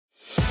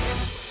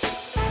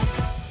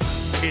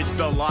It's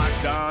the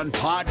Locked On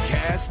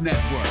Podcast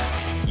Network,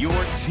 your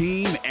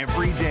team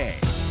every day.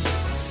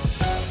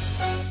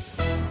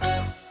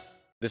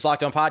 This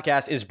Locked On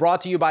Podcast is brought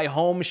to you by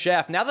Home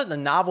Chef. Now that the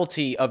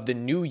novelty of the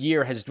new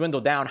year has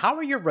dwindled down, how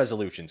are your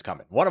resolutions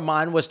coming? One of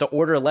mine was to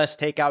order less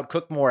takeout,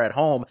 cook more at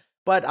home,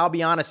 but I'll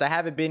be honest, I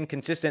haven't been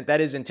consistent. That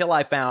is until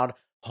I found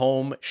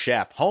Home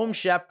Chef. Home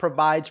Chef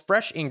provides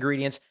fresh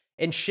ingredients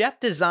and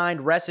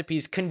chef-designed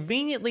recipes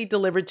conveniently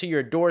delivered to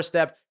your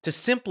doorstep to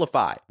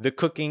simplify the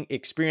cooking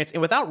experience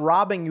and without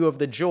robbing you of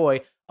the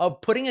joy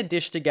of putting a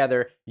dish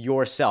together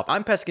yourself.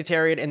 I'm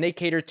pescatarian and they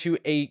cater to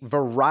a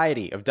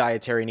variety of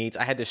dietary needs.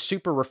 I had this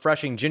super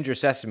refreshing ginger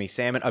sesame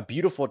salmon, a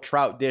beautiful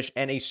trout dish,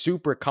 and a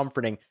super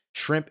comforting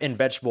shrimp and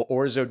vegetable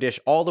orzo dish,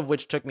 all of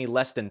which took me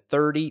less than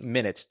 30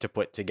 minutes to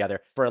put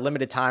together. For a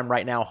limited time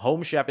right now,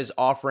 Home Chef is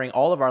offering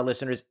all of our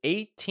listeners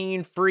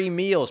 18 free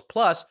meals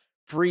plus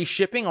free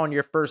shipping on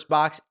your first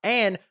box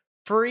and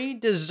free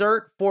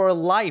dessert for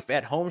life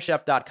at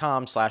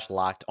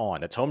homechef.com/lockedon.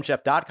 That's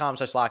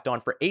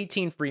homechef.com/lockedon for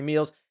 18 free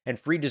meals and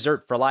free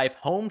dessert for life.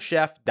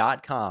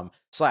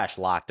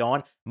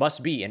 Homechef.com/lockedon.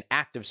 Must be an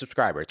active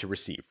subscriber to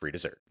receive free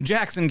dessert.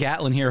 Jackson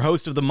Gatlin here,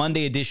 host of the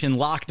Monday edition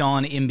Locked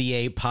On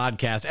NBA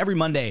podcast. Every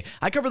Monday,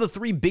 I cover the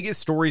three biggest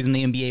stories in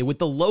the NBA with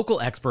the local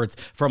experts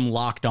from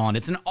Locked On.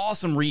 It's an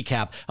awesome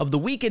recap of the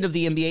weekend of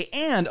the NBA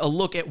and a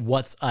look at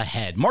what's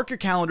ahead. Mark your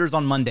calendars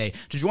on Monday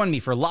to join me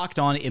for Locked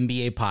On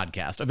NBA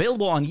podcast,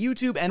 available on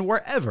YouTube and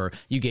wherever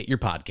you get your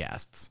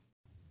podcasts.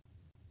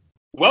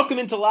 Welcome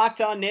into Locked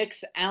On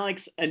Knicks.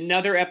 Alex,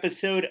 another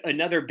episode,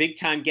 another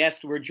big-time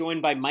guest. We're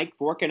joined by Mike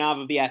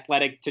Vorkunov of The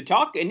Athletic to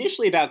talk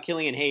initially about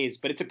Killian Hayes,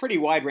 but it's a pretty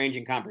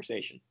wide-ranging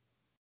conversation.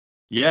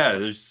 Yeah,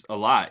 there's a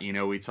lot. You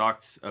know, we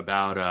talked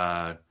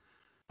about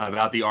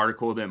the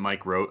article that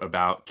Mike wrote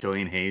about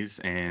Killian Hayes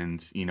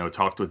and, you know,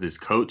 talked with his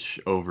coach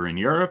over in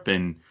Europe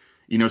and,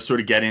 you know, sort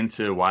of get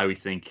into why we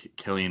think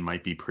Killian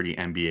might be pretty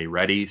NBA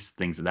ready,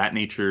 things of that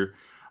nature.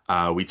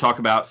 We talk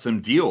about some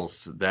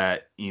deals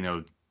that, you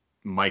know,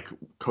 Mike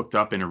cooked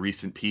up in a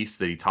recent piece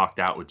that he talked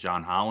out with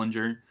John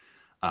Hollinger.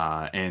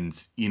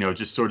 And, you know,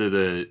 just sort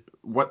of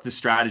what the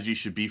strategy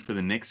should be for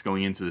the Knicks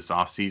going into this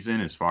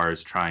offseason as far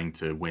as trying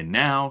to win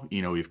now.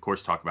 You know, we, of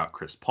course, talk about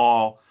Chris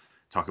Paul,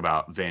 talk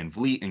about Van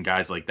Vliet and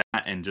guys like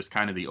that, and just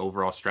kind of the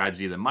overall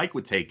strategy that Mike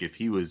would take if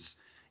he was,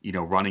 you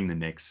know, running the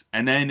Knicks.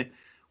 And then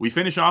we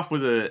finish off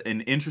with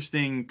an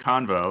interesting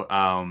convo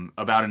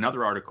about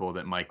another article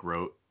that Mike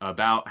wrote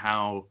about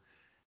how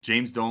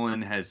James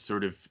Dolan has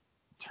sort of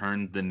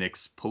turned the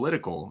Knicks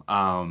political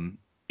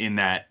in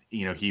that,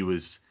 you know, he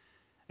was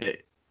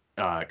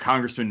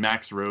Congressman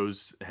Max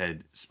Rose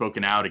had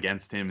spoken out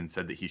against him and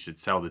said that he should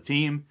sell the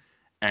team.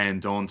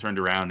 And Dolan turned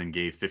around and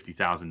gave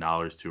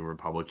 $50,000 to a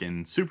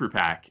Republican super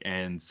PAC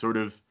and sort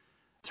of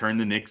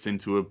turned the Knicks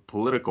into a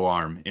political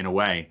arm in a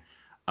way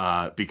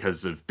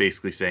because of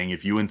basically saying,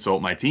 if you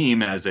insult my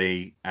team as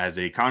a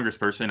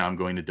congressperson, I'm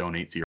going to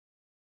donate to your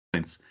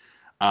opponents.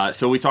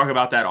 So we talk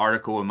about that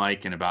article with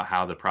Mike and about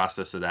how the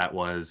process of that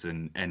was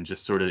and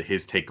just sort of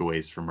his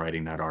takeaways from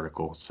writing that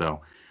article.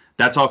 So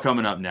that's all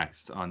coming up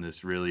next on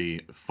this really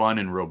fun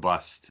and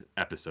robust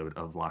episode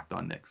of Locked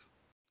On Knicks.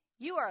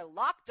 You are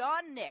Locked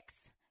On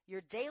Knicks,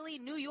 your daily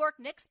New York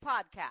Knicks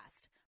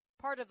podcast,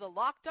 part of the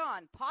Locked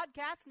On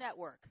Podcast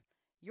Network,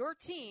 your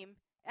team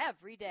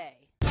every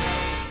day.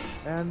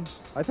 And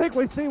I think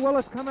we see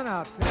Willis coming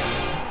out.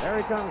 There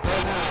he comes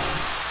right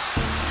now.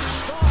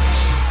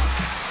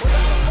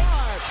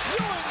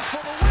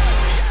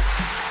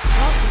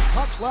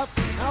 Puck left,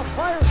 now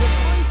fires it.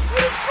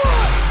 He's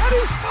good, and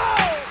he's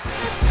fouled.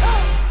 It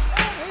counts,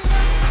 and he is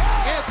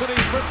fouled. Anthony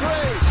for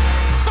three.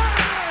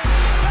 Bang!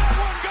 That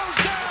one goes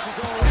down. This is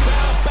all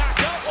foul. Back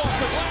up off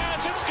the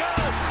glass. It's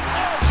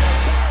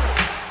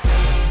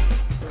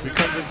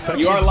good.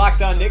 You are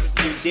Locked On Knicks,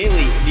 your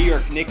daily New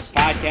York Knicks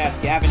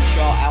podcast. Gavin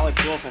Shaw,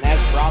 Alex Wolf, and as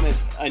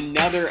promised,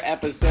 another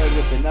episode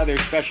with another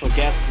special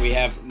guest. We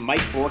have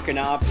Mike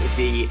Vorkunov,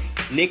 the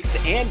Knicks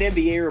and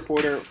NBA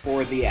reporter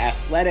for The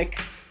Athletic.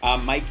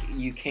 Mike,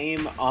 you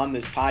came on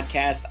this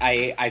podcast.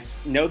 I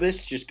know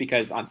this just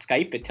because on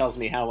Skype, it tells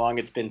me how long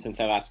it's been since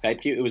I last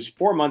Skyped you. It was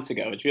 4 months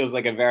ago. It feels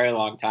like a very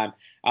long time.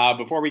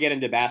 Before we get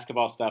into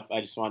basketball stuff,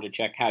 I just wanted to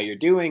check how you're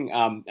doing.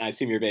 I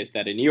assume you're based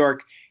out of New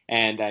York,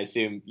 and I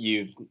assume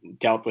you've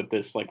dealt with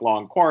this like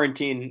long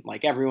quarantine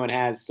like everyone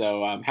has.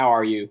 So how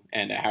are you,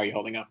 and how are you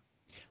holding up?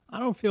 I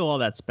don't feel all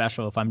that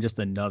special if I'm just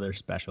another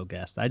special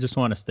guest. I just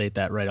want to state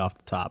that right off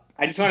the top.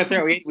 I just want to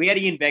throw we had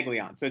Ian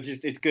Begley on, so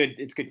it's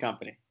good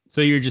company. So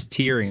you're just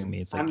tiering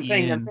me. It's like I'm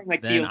saying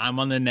like then I'm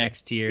on the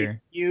next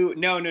tier. No.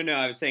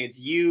 I was saying it's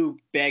you,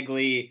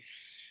 Begley,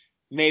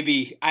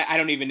 maybe I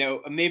don't even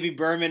know. Maybe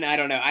Berman. I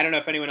don't know. I don't know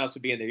if anyone else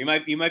would be in there. You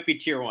might be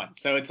tier one.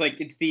 So it's like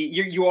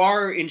you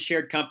are in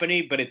shared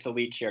company, but it's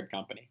elite shared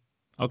company.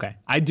 Okay,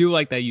 I do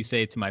like that you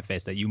say it to my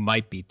face that you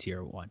might be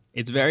tier one.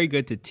 It's very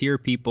good to tier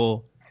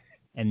people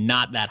and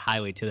not that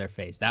highly to their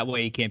face. That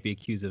way you can't be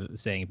accused of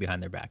saying it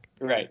behind their back.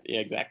 Right. Yeah,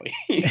 exactly.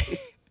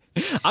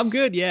 I'm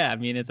good. Yeah. I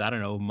mean, it's, I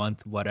don't know, a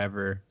month,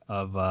 whatever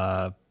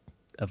of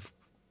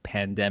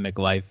pandemic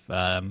life.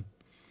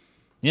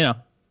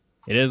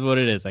 it is what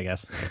it is, I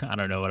guess. I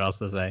don't know what else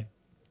to say.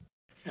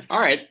 All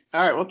right,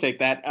 we'll take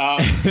that.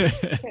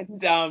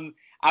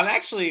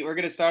 We're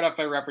going to start off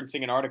by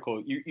referencing an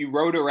article you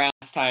wrote around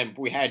last time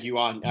we had you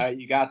on.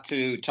 You got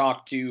to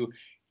talk to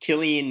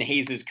Killian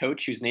Hayes'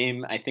 coach, whose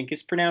name I think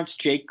is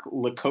pronounced Jake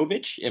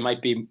Lakovic. It might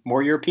be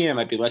more European, it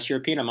might be less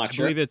European. I'm not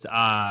sure. I believe it's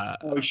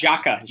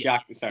Xhaka.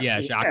 Sorry.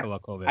 Yeah, Xhaka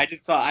Lakovic.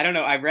 I don't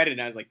know. I read it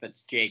and I was like,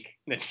 that's Jake.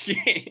 That's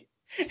Jake.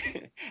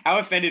 How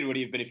offended would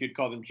he have been if you'd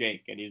called him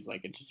Jake and he's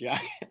like, it's Xhaka.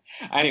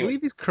 Anyway. I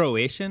believe he's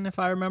Croatian, if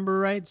I remember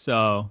right.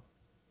 So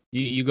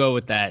you go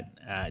with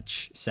that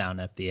ch sound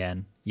at the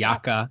end.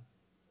 Xhaka.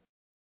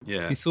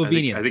 Yeah. He's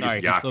Slovenian. I think Sorry,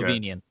 it's he's Xhaka.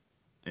 Slovenian.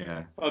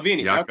 Yeah.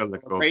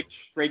 Slovenia.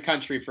 Great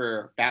country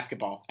for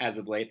basketball as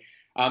of late.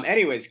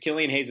 Anyways,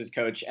 Killian Hayes'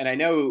 coach, and I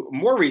know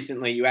more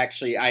recently you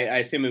actually, I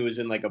assume it was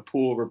in like a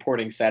pool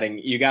reporting setting,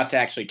 you got to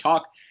actually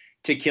talk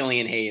to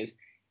Killian Hayes.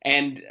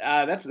 And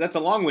that's a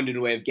long-winded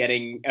way of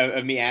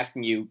of me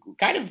asking you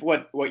kind of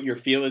what your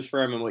feel is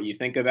for him and what you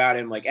think about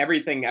him, like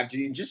everything.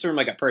 Just from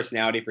like a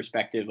personality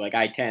perspective, like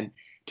I tend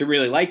to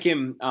really like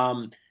him.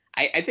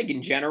 I think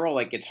in general,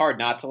 like it's hard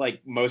not to like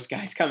most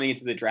guys coming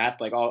into the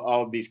draft. Like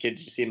all of these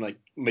kids just seem like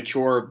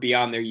mature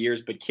beyond their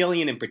years, but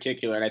Killian in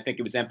particular, and I think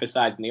it was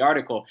emphasized in the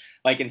article,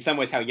 like in some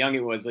ways how young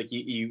it was. Like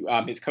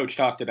his coach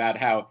talked about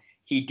how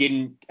he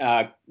didn't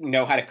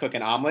know how to cook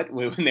an omelet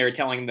when they were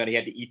telling him that he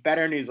had to eat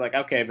better. And he's like,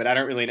 okay, but I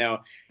don't really know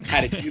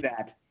how to do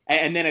that.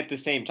 And then at the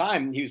same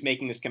time, he was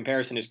making this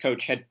comparison. His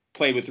coach had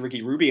played with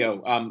Ricky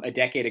Rubio a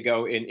decade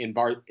ago in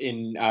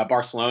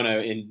Barcelona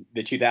in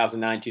the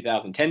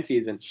 2009-2010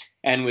 season,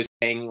 and was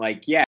saying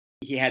like, yeah,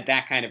 he had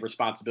that kind of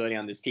responsibility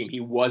on this team.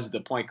 He was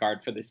the point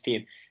guard for this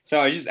team.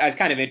 So I was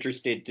kind of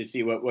interested to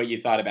see what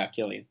you thought about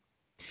Killian.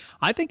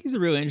 I think he's a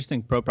really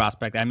interesting pro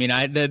prospect. I mean,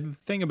 the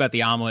thing about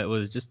the omelet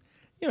was just,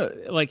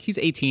 like he's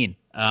 18,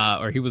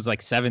 or he was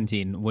like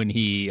 17 when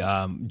he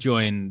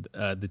joined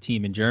the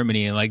team in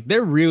Germany, and like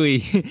they're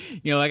really,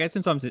 like I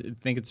sometimes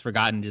think it's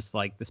forgotten, just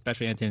like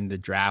especially entering the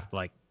draft,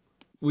 like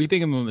we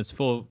think of them as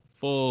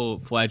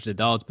full-fledged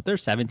adults, but they're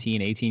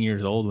 17, 18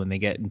 years old when they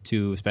get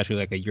into especially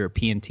like a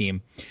European team,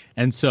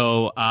 and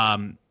so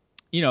that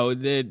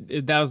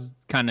was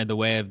kind of the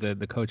way of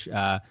the coach.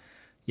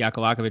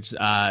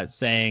 Yakalakovic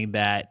saying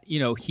that,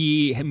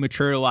 he had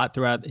matured a lot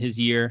throughout his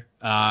year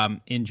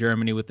in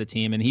Germany with the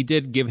team, and he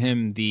did give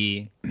him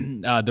the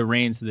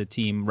reins to the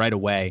team right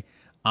away.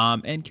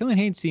 And Killian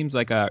Hayes seems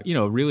like a,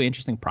 really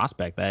interesting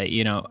prospect.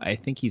 I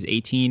think he's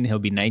 18. He'll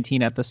be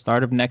 19 at the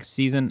start of next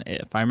season,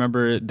 if I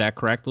remember that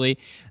correctly.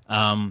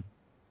 And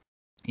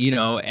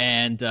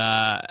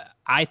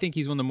I think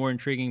he's one of the more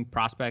intriguing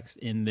prospects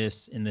in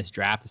this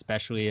draft,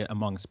 especially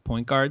amongst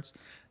point guards.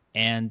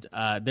 And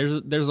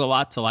there's a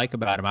lot to like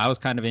about him. I was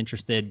kind of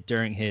interested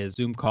during his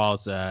Zoom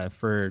calls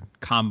for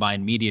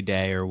Combine Media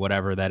Day or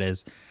whatever that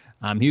is.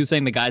 He was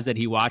saying the guys that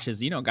he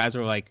watches, guys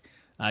are like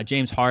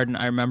James Harden,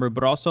 I remember,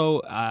 but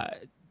also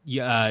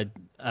Goran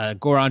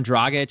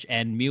Dragic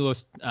and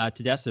Milos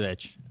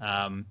Tedesevic.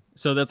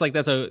 So that's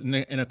an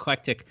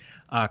eclectic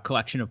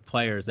collection of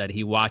players that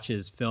he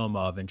watches film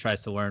of and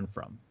tries to learn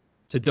from.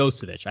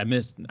 Teodosic, I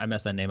messed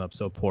that name up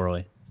so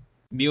poorly.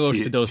 Milos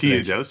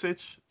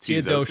Teodosic.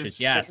 Teodosic,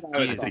 yes.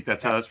 I think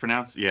that's how it's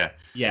pronounced. Yeah.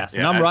 Yes,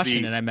 and I'm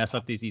Russian and I mess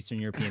up these Eastern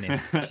European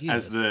names.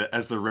 as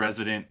the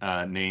resident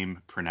name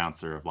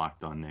pronouncer of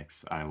Locked On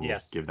Knicks, I will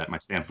give that my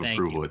stamp of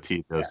approval at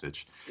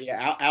Teodosic.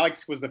 Yeah,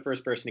 Alex was the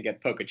first person to get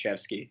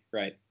Pokachevsky,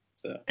 right?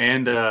 So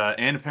and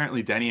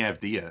apparently Denny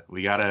Avdia.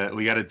 We got a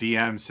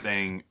DM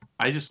saying,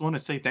 I just want to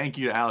say thank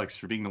you to Alex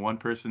for being the one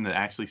person that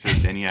actually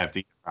said Denny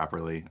Avdia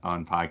properly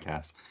on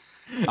podcasts.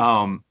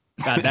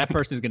 God, that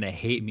person's going to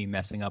hate me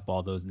messing up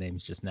all those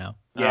names just now.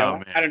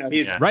 Yeah, I don't know.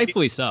 He's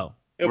rightfully so.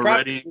 We're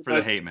ready for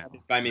the hate mail.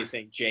 By me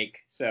saying Jake,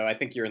 so I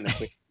think you're in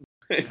the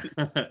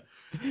clear.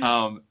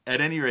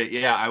 At any rate,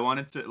 yeah, I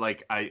wanted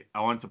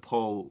to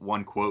pull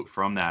one quote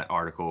from that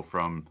article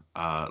from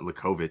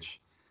Lakovic,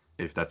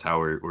 if that's how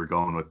we're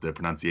going with the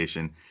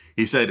pronunciation.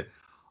 He said,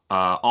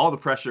 all the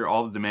pressure,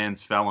 all the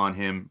demands fell on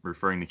him,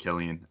 referring to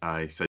Killian.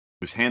 He said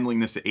he was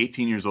handling this at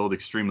 18 years old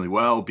extremely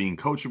well, being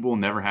coachable,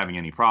 never having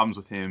any problems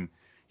with him.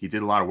 He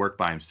did a lot of work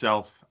by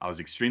himself. I was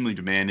extremely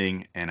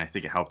demanding, and I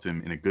think it helped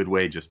him in a good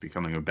way, just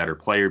becoming a better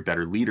player,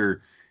 better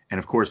leader, and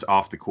of course,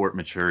 off the court,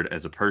 matured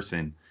as a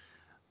person.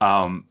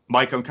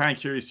 Mike, I'm kind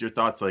of curious your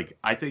thoughts. Like,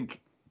 I think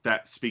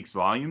that speaks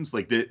volumes.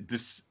 Like,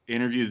 this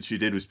interview that you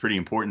did was pretty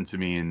important to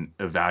me in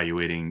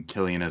evaluating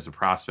Killian as a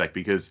prospect,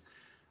 because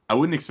I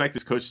wouldn't expect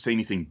this coach to say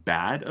anything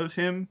bad of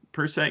him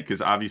per se,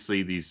 because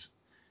obviously these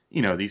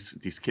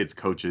kids'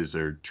 coaches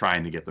are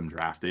trying to get them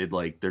drafted.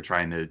 Like, they're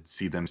trying to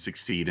see them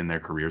succeed in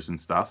their careers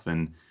and stuff.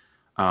 And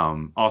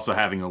also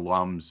having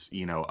alums,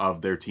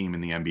 of their team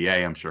in the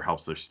NBA, I'm sure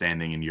helps their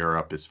standing in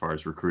Europe as far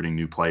as recruiting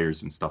new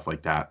players and stuff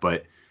like that.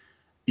 But,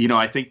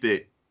 I think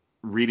that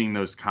reading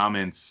those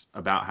comments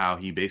about how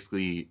he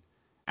basically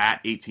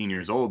at 18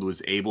 years old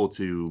was able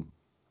to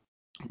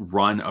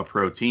run a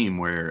pro team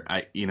where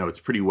it's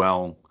pretty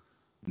well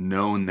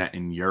known that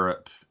in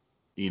Europe,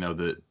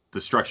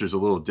 the structure is a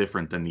little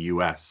different than the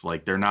U.S.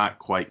 Like they're not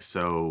quite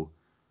so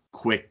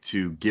quick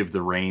to give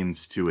the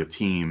reins to a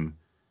team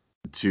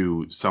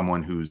to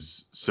someone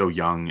who's so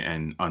young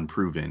and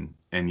unproven.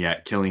 And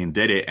yet Killian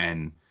did it.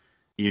 And,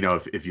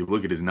 if you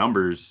look at his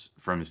numbers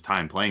from his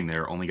time playing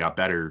there, only got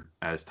better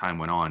as time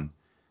went on.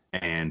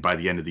 And by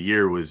the end of the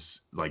year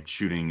was like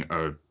shooting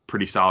a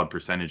pretty solid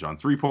percentage on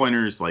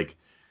 3-pointers. Like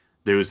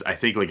there was, I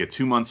think, like a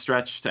 2-month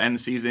stretch to end the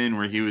season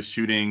where he was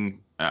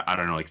shooting, I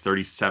don't know, like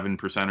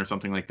 37% or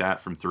something like that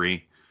from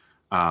 3.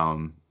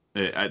 I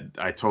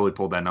totally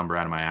pulled that number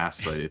out of my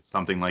ass, but it's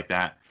something like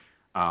that,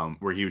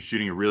 where he was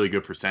shooting a really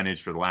good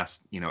percentage for the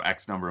last,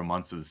 X number of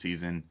months of the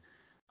season.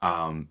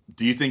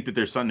 Do you think that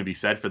there's something to be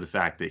said for the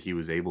fact that he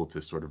was able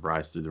to sort of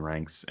rise through the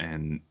ranks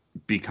and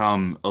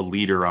become a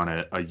leader on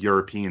a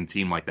European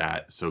team like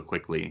that so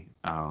quickly,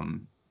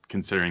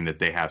 considering that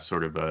they have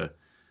sort of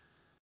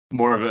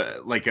more of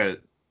a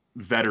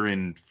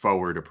veteran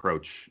forward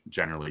approach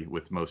generally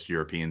with most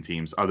European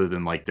teams, other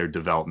than like their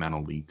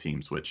developmental league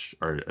teams, which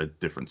are a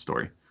different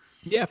story?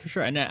 Yeah, for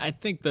sure. And I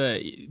think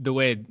the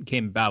way it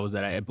came about was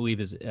that I believe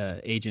his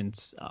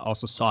agents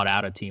also sought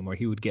out a team where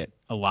he would get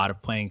a lot of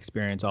playing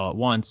experience all at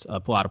once,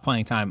 a lot of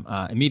playing time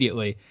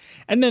immediately.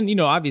 And then,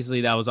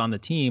 obviously that was on the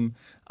team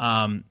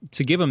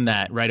to give him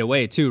that right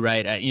away too,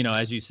 right?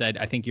 As you said,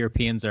 I think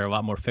Europeans are a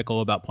lot more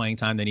fickle about playing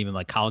time than even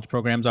like college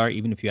programs are,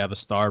 even if you have a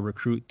star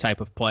recruit type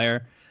of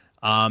player.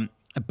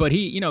 But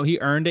he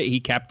earned it. He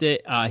kept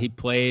it. He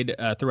played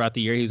throughout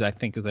the year. He was, I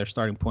think, their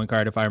starting point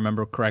guard, if I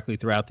remember correctly,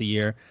 throughout the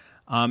year.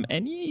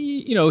 And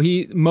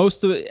he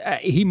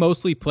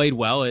mostly played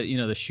well.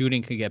 The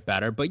shooting could get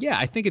better, but yeah,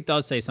 I think it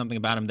does say something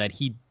about him that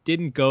he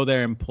didn't go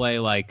there and play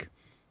like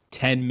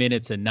 10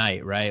 minutes a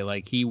night, right?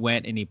 Like he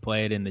went and he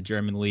played in the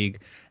German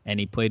league, and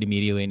he played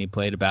immediately, and he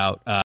played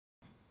about I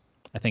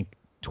think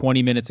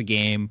 20 minutes a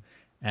game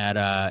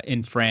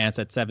in France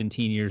at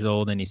 17 years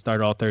old, and he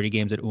started all 30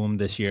 games at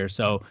this year.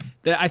 So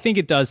I think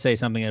it does say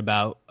something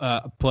about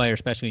a player,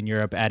 especially in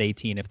Europe at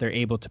 18, if they're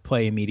able to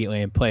play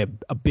immediately and play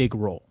a big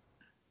role.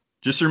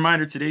 Just a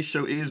reminder, today's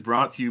show is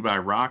brought to you by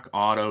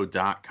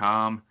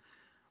rockauto.com.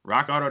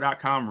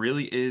 Rockauto.com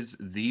really is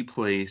the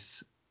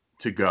place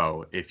to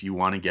go if you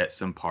want to get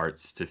some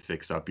parts to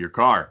fix up your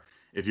car.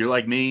 If you're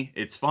like me,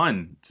 it's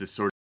fun to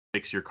sort of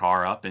fix your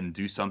car up and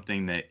do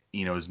something that,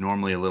 is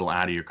normally a little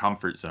out of your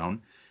comfort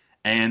zone.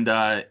 And,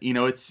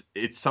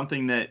 it's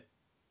something that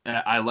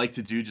I like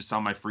to do just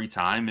on my free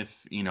time.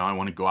 If, I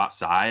want to go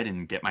outside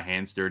and get my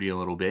hands dirty a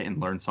little bit and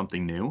learn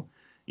something new,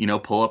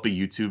 pull up a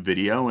YouTube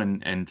video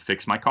and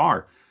fix my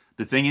car.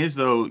 The thing is,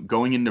 though,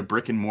 going into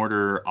brick and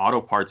mortar auto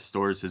parts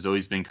stores has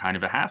always been kind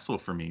of a hassle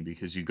for me,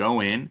 because you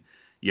go in,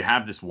 you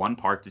have this one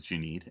part that you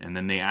need, and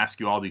then they ask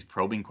you all these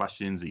probing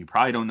questions that you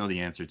probably don't know the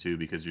answer to,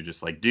 because you're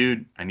just like,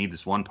 dude, I need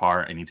this one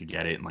part. I need to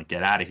get it and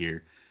get out of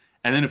here.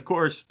 And then, of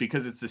course,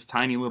 because it's this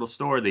tiny little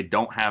store, they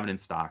don't have it in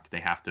stock. They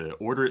have to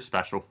order it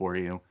special for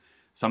you.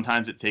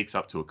 Sometimes it takes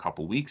up to a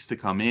couple weeks to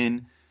come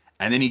in.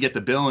 And then you get the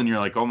bill and you're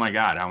like, oh my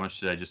God, how much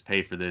did I just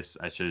pay for this?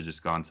 I should have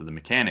just gone to the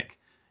mechanic,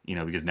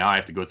 because now I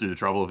have to go through the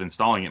trouble of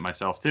installing it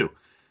myself too.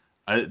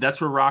 That's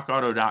where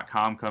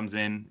rockauto.com comes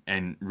in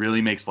and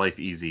really makes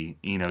life easy.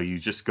 You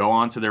just go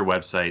onto their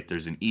website.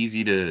 There's an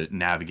easy to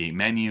navigate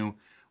menu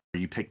where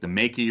you pick the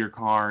make of your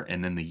car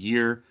and then the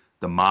year,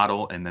 the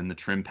model, and then the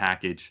trim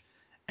package.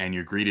 And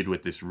you're greeted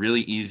with this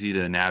really easy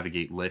to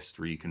navigate list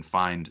where you can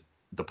find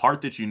the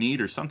part that you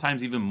need, or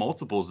sometimes even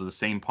multiples of the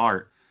same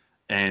part,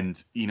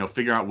 and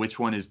figure out which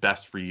one is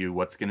best for you,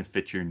 what's going to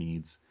fit your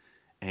needs,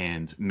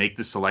 and make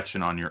the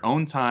selection on your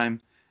own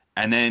time.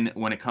 And then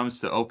when it comes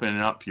to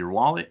opening up your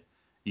wallet,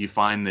 you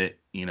find that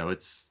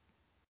it's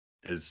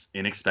as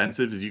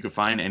inexpensive as you could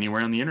find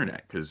anywhere on the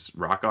internet, because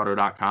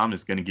rockauto.com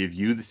is going to give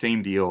you the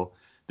same deal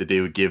that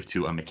they would give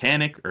to a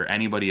mechanic or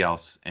anybody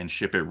else, and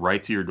ship it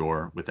right to your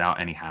door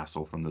without any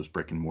hassle from those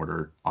brick and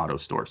mortar auto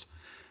stores.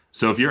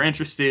 So if you're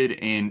interested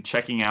in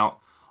checking out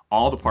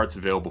all the parts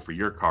available for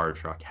your car or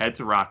truck, head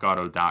to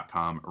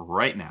rockauto.com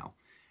right now.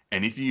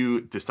 And if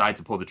you decide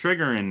to pull the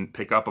trigger and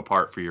pick up a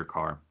part for your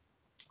car,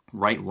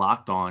 write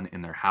Locked On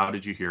in their How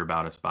Did You Hear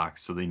About Us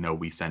box so they know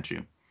we sent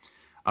you.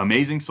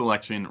 Amazing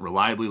selection,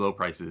 reliably low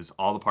prices,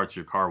 all the parts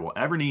your car will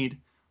ever need,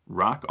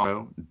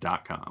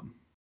 rockauto.com.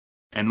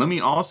 And let me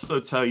also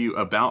tell you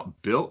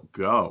about Built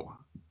Go.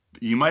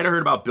 You might have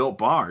heard about Built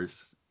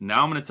Bars.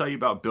 Now I'm going to tell you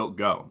about Built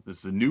Go. This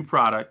is a new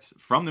product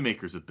from the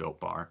makers of Built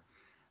Bar.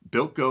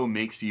 Built Go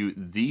makes you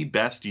the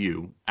best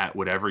you at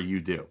whatever you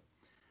do.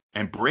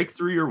 And break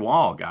through your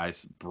wall,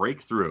 guys.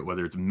 Break through it.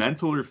 Whether it's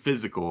mental or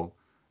physical,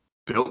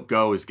 Built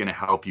Go is going to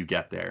help you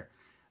get there.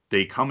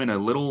 They come in a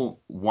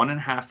little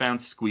 1.5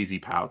 ounce squeezy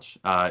pouch.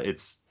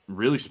 It's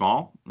really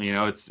small.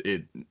 It's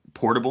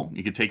portable.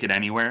 You can take it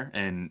anywhere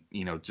and,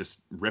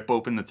 just rip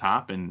open the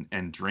top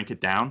and drink it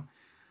down.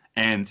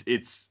 And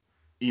it's,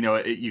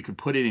 you can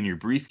put it in your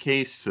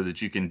briefcase so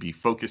that you can be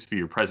focused for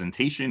your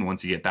presentation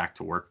once you get back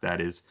to work,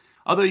 that is.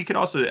 Although you could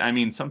also,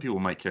 some people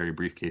might carry a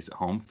briefcase at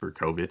home for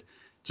COVID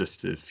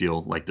just to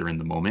feel like they're in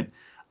the moment.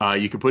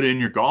 You could put it in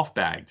your golf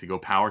bag to go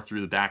power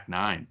through the back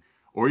nine,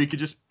 or you could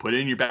just put it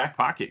in your back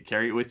pocket,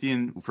 carry it with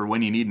you for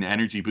when you need an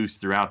energy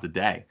boost throughout the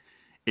day.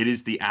 It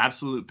is the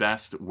absolute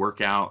best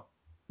workout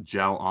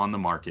gel on the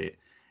market.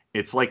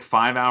 It's like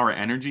 5-hour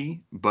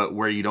energy, but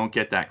where you don't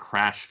get that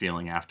crash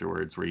feeling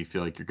afterwards, where you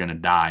feel like you're going to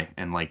die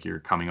and like you're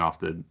coming off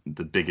the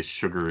biggest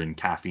sugar and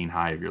caffeine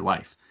high of your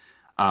life.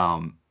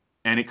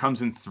 And it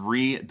comes in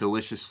 3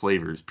 delicious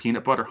flavors: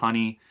 peanut butter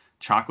honey,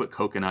 chocolate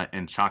coconut,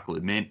 and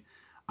chocolate mint.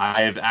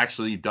 I have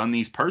actually done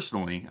these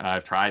personally.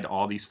 I've tried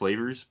all these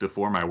flavors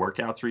before my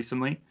workouts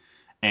recently,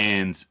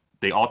 and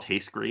they all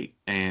taste great,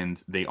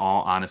 and they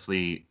all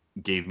honestly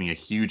gave me a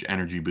huge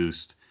energy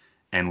boost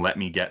and let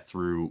me get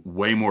through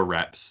way more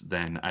reps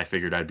than I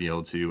figured I'd be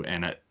able to.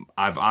 And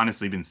I've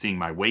honestly been seeing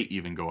my weight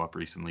even go up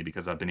recently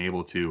because I've been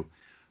able to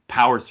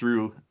power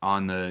through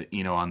on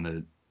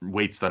the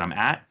weights that I'm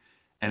at,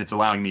 and it's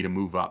allowing me to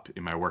move up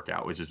in my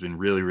workout, which has been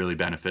really, really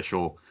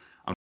beneficial.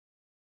 I'm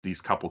these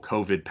couple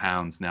COVID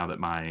pounds now that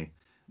my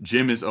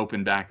gym is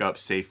open back up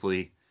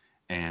safely,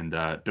 and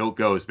Built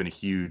Go has been a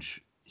huge,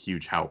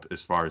 huge help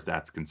as far as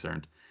that's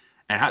concerned.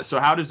 And so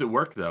how does it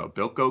work, though?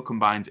 Built Go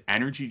combines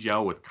energy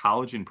gel with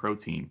collagen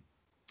protein.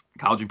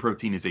 Collagen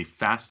protein is a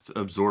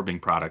fast-absorbing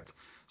product,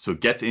 so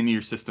it gets into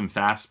your system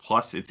fast,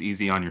 plus it's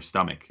easy on your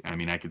stomach. I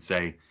mean, I could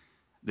say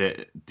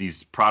that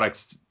these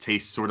products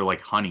taste sort of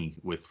like honey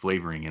with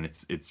flavoring, and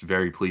it's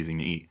very pleasing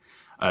to eat.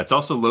 It's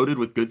also loaded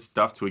with good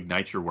stuff to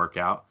ignite your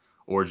workout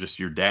or just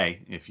your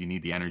day if you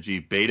need the energy.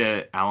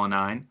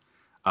 Beta-alanine,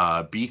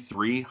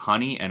 B3,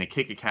 honey, and a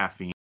kick of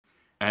caffeine.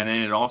 And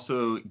then it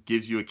also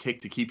gives you a kick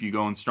to keep you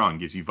going strong. It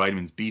gives you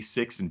vitamins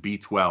B6 and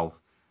B12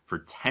 for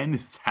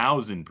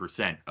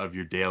 10,000% of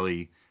your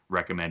daily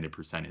recommended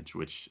percentage,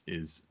 which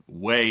is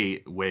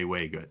way, way,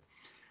 way good.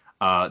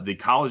 The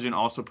collagen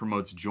also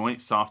promotes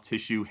joint, soft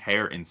tissue,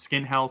 hair, and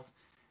skin health.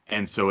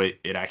 And so it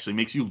actually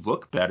makes you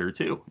look better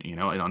too, and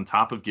on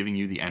top of giving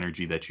you the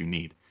energy that you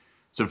need.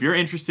 So if you're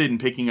interested in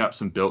picking up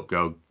some Built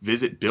Go,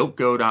 visit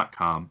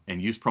BuiltGo.com and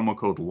use promo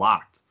code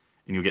LOCKED,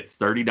 and you'll get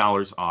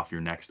 $30 off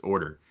your next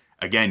order.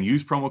 Again,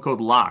 use promo code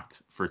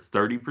LOCKED for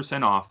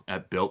 30% off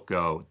at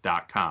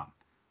BuiltGo.com.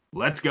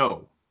 Let's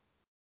go.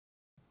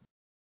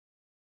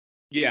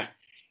 Yeah,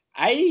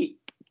 I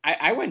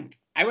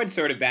went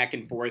sort of back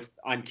and forth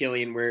on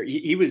Killian, where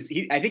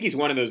I think he's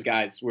one of those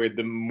guys where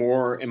the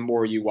more and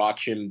more you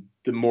watch him,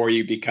 the more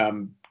you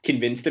become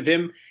convinced of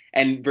him,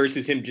 and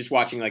versus him just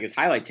watching like his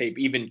highlight tape,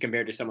 even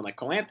compared to someone like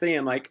Cole Anthony,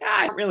 I'm like,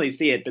 I don't really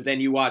see it. But then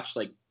you watch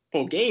like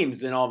full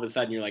games, and all of a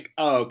sudden you're like,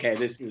 oh, okay,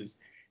 this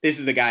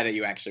is the guy that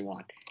you actually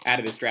want out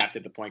of this draft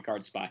at the point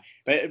guard spot.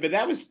 But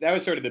that was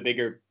sort of the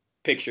bigger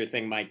picture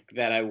thing, Mike,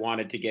 that I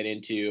wanted to get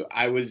into.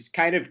 I was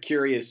kind of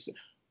curious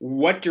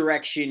what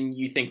direction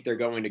you think they're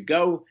going to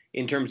go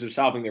in terms of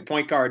solving their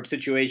point guard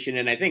situation.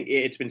 And I think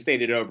it's been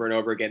stated over and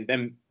over again,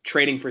 them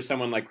trading for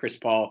someone like Chris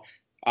Paul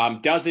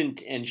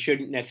doesn't and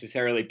shouldn't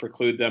necessarily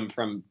preclude them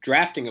from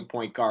drafting a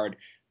point guard.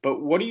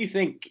 But what do you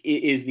think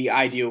is the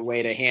ideal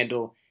way to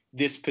handle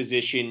this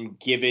position,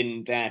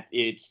 given that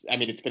it's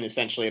been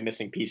essentially a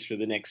missing piece for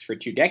the Knicks for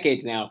 2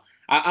 decades now?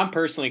 I'm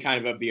personally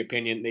kind of the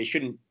opinion they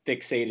shouldn't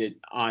fixate it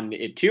on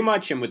it too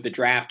much, and with the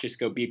draft, just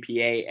go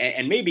BPA,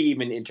 and maybe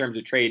even in terms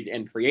of trade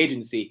and free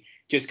agency,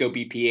 just go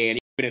BPA. And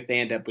even if they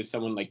end up with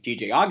someone like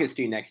DJ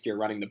Augustine next year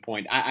running the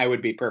point, I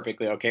would be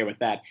perfectly okay with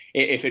that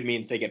if it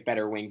means they get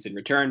better wings in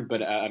return.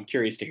 But I'm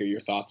curious to hear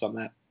your thoughts on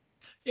that.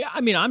 Yeah,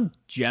 I mean, I'm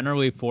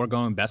generally for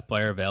going best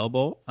player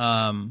available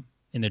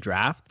in the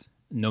draft,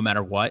 no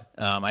matter what.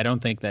 I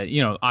don't think that,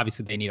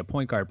 obviously they need a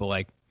point guard, but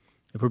like,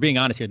 if we're being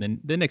honest here, then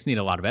the Knicks need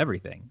a lot of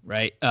everything,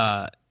 right?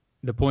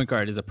 The point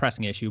guard is a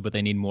pressing issue, but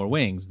they need more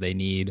wings. They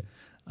need,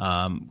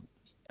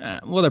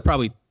 they're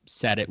probably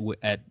set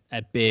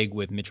at big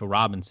with Mitchell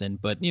Robinson,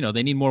 but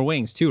they need more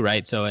wings too,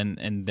 right? So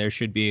and there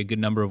should be a good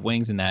number of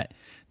wings in that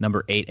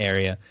number 8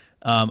 area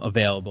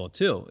available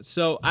too.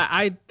 So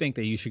I think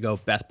that you should go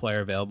best player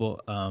available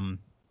and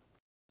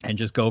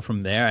just go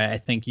from there. I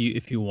think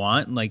if you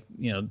want,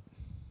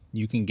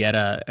 you can get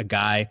a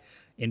guy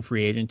in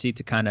free agency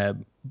to kind of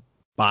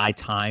buy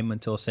time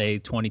until, say,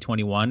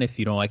 2021 if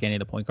you don't like any of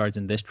the point guards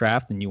in this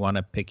draft and you want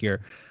to pick your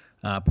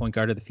point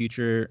guard of the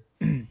future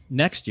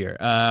next year.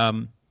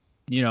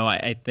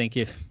 I think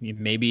if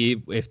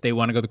they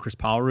want to go the Chris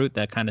Paul route,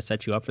 that kind of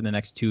sets you up for the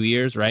next 2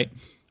 years, right?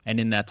 And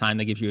in that time,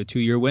 that gives you a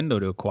 2-year window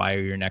to acquire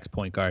your next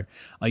point guard,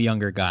 a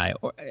younger guy.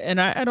 And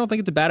I don't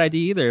think it's a bad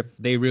idea either. If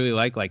they really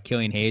like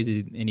Killian Hayes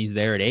and he's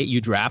there at 8, you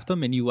draft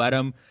him and you let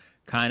him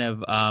kind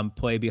of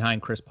play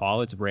behind Chris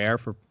Paul. It's rare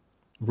for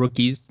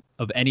rookies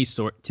of any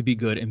sort to be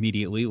good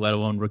immediately, let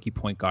alone rookie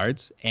point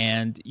guards.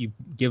 And you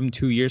give them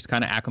 2 years to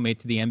kind of acclimate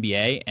to the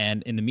NBA.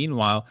 And in the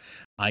meanwhile,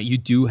 you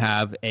do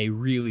have a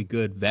really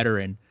good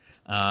veteran,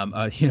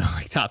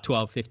 like top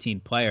 12, 15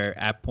 player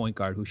at point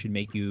guard who should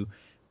make you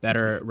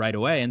better right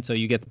away. And so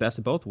you get the best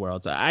of both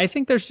worlds. I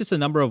think there's just a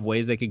number of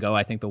ways they could go.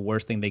 I think the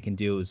worst thing they can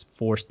do is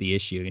force the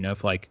issue.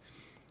 If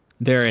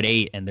they're at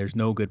 8 and there's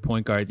no good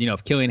point guards,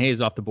 if Killian Hayes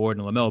is off the board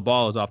and LaMelo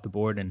Ball is off the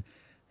board and,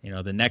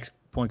 the next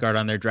point guard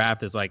on their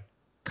draft is like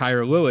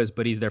Kyra Lewis,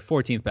 but he's their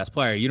 14th best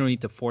player. You don't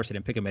need to force it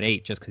and pick him at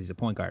 8 just because he's a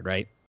point guard,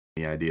 right?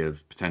 The idea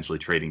of potentially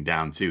trading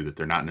down too, that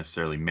they're not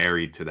necessarily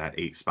married to that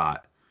 8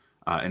 spot,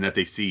 and that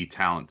they see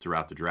talent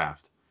throughout the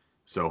draft.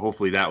 So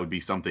hopefully that would be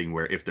something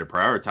where if they're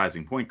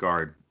prioritizing point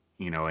guard,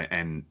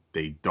 and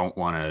they don't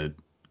want to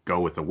go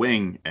with a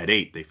wing at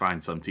 8, they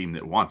find some team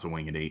that wants a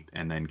wing at 8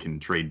 and then can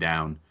trade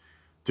down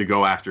to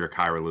go after a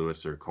Kyra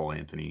Lewis or Cole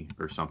Anthony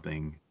or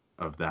something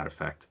of that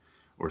effect,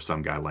 or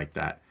some guy like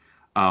that.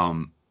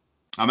 I'm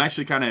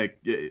actually kind of,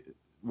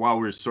 while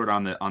we're sort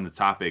of on the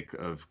topic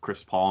of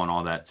Chris Paul and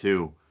all that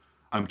too,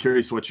 I'm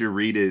curious what your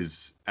read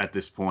is at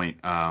this point.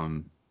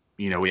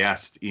 We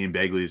asked Ian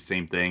Begley the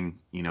same thing,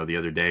 the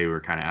other day. We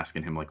were kind of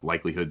asking him like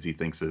likelihoods he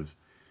thinks of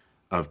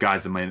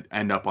guys that might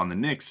end up on the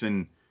Knicks.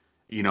 And,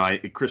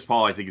 Chris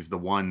Paul, I think, is the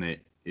one that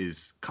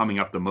is coming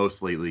up the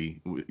most lately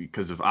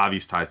because of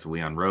obvious ties to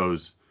Leon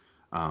Rose,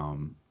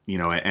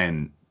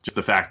 and just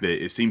the fact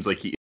that it seems like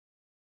he is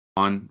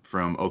on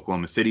from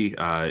Oklahoma City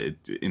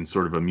in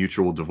sort of a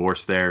mutual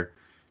divorce there,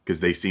 because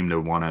they seem to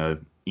want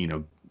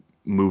to,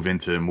 move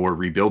into more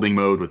rebuilding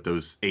mode with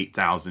those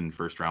 8,000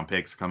 first-round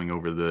picks coming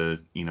over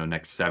the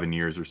next 7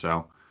 years or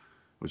so,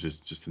 which is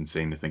just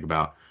insane to think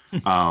about.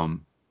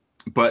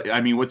 But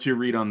I mean, what's your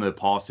read on the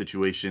Paul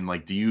situation?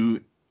 Like,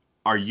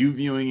 are you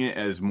viewing it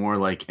as more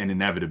like an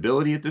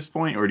inevitability at this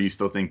point, or do you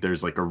still think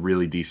there's like a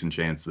really decent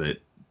chance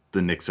that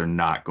the Knicks are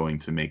not going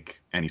to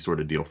make any sort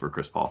of deal for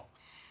Chris Paul?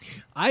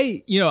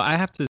 I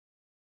have to,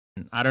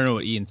 I don't know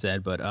what Ian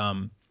said, but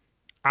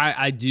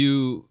I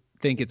do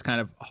think it's kind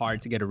of hard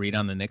to get a read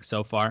on the Knicks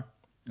so far.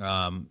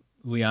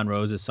 Leon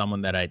Rose is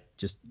someone that I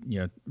just,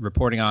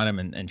 reporting on him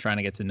and trying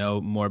to get to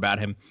know more about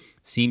him,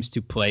 seems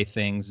to play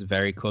things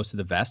very close to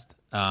the vest.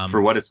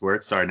 For what it's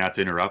worth, sorry not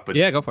to interrupt, but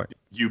yeah, go for it.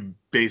 You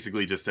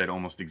basically just said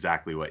almost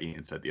exactly what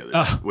Ian said the other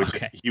day, which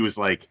is he was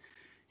like,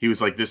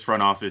 this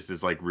front office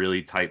is like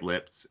really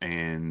tight-lipped,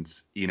 and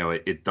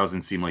it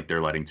doesn't seem like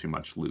they're letting too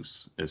much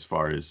loose as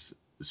far as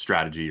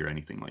strategy or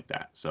anything like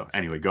that. So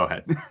anyway, go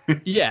ahead.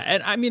 Yeah,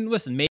 and I mean,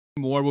 listen, maybe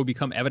more will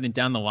become evident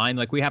down the line.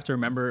 Like, we have to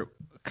remember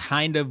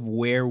kind of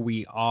where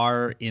we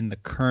are in the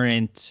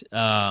current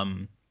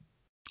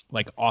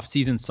like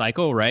off-season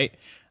cycle, right?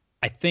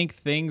 I think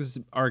things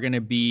are going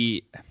to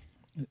be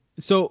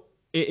so.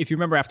 If you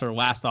remember, after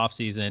last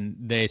offseason,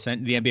 the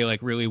NBA like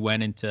really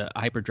went into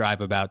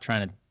hyperdrive about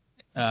trying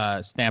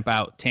to stamp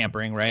out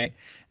tampering, right?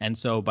 And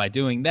so by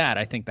doing that,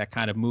 I think that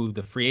kind of moved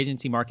the free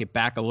agency market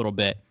back a little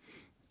bit,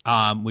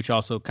 which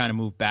also kind of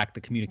moved back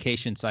the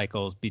communication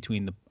cycles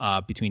between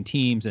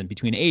teams and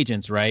between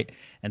agents, right?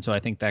 And so I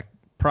think that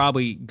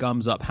probably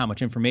gums up how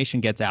much information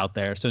gets out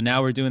there. So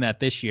now we're doing that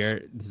this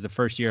year. This is the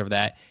first year of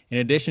that. In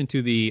addition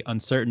to the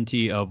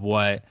uncertainty of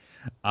what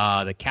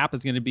the cap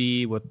is going to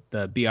be, what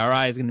the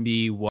BRI is going to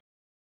be, what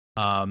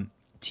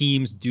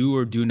teams do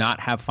or do not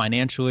have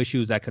financial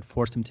issues that could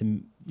force them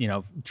to,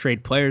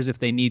 trade players if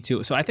they need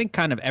to. So I think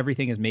kind of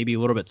everything is maybe a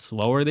little bit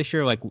slower this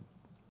year, like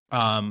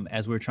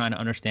as we're trying to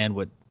understand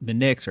what the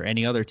Knicks or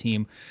any other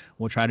team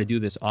will try to do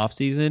this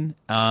offseason.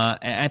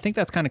 And I think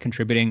that's kind of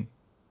contributing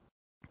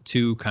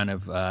to kind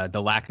of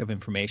the lack of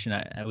information,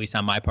 at least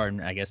on my part,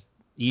 and I guess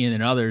Ian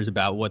and others,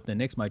 about what the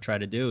Knicks might try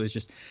to do. Is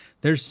just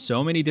there's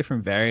so many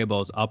different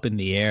variables up in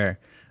the air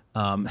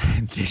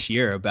this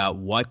year about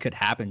what could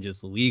happen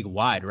just league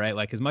wide, right?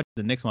 Like, as much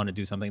as the Knicks want to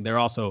do something, they're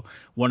also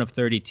one of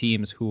 30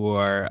 teams who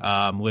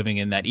are living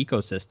in that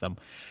ecosystem.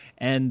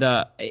 And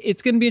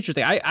it's going to be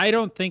interesting. I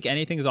don't think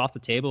anything is off the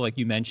table. Like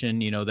you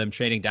mentioned, them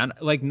trading down,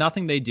 like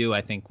nothing they do,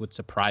 I think, would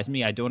surprise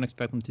me. I don't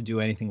expect them to do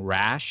anything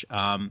rash.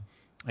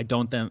 I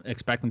don't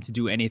expect them to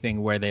do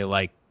anything where they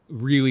like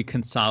really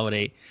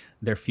consolidate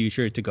their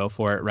future to go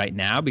for it right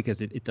now,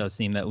 because it does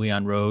seem that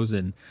Leon Rose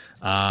and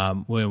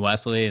William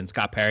Wesley and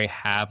Scott Perry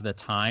have the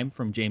time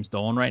from James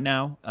Dolan right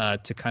now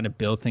to kind of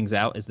build things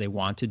out as they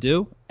want to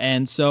do.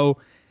 And so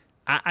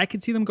I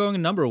could see them going a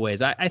number of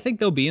ways. I think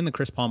they'll be in the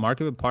Chris Paul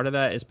market, but part of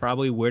that is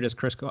probably where does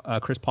Chris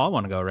Paul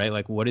want to go, right?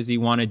 Like, what does he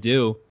want to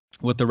do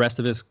with the rest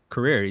of his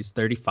career? He's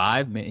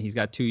 35. He's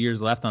got 2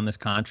 years left on this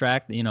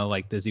contract.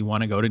 Like, does he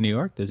want to go to New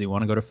York? Does he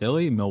want to go to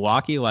Philly,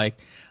 Milwaukee? Like,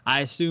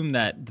 I assume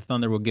that the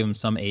Thunder will give him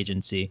some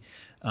agency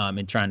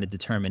in trying to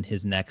determine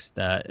his next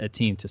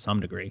team to some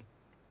degree.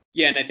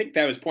 Yeah, and I think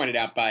that was pointed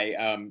out by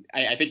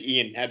I think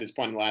Ian had this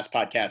point in the last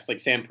podcast. Like,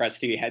 Sam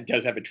Presti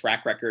does have a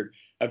track record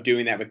of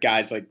doing that with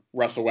guys like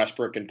Russell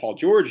Westbrook and Paul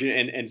George,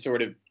 and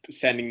sort of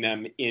sending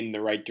them in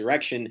the right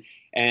direction.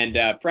 And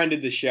friend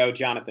of the show,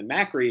 Jonathan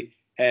Macri,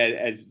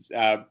 has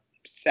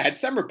had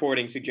some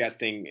reporting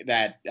suggesting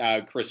that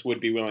Chris would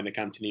be willing to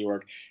come to New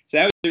York. So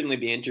that would certainly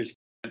be interesting.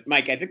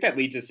 Mike, I think that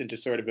leads us into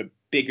sort of a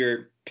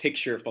bigger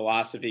picture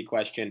philosophy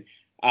question.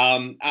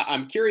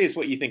 I'm curious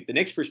what you think the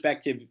Knicks'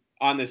 perspective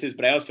on this is,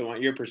 but I also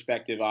want your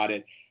perspective on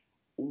it.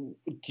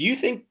 Do you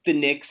think the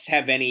Knicks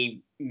have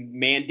any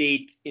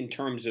mandate in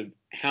terms of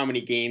how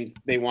many games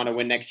they want to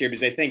win next year?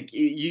 Because I think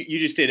you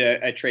just did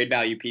a trade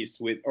value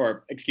piece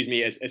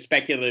a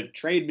speculative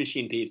trade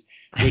machine piece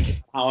with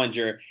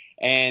Hollinger,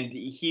 and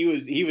he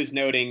was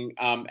noting,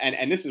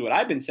 and this is what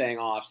I've been saying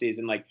all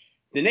offseason, like,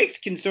 the Knicks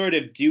can sort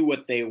of do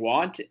what they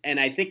want, and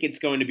I think it's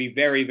going to be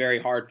very, very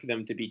hard for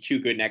them to be too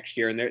good next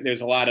year. And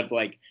there's a lot of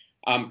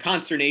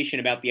consternation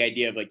about the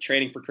idea of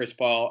trading for Chris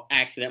Paul,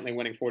 accidentally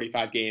winning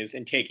 45 games,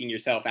 and taking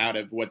yourself out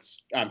of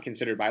what's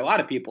considered by a lot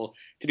of people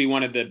to be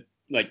one of the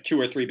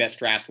 2 or 3 best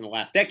drafts in the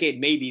last decade,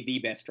 maybe the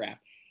best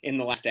draft in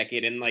the last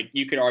decade. And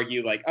you could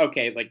argue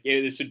okay,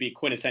 this would be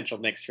quintessential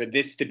Knicks for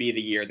this to be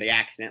the year they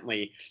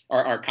accidentally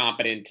are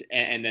confident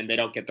and then they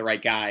don't get the right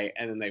guy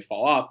and then they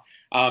fall off.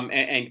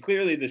 And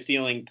clearly the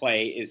ceiling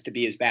play is to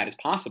be as bad as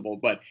possible.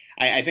 But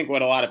I think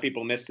what a lot of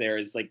people miss there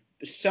is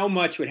so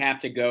much would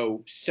have to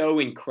go so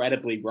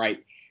incredibly right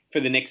for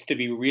the Knicks to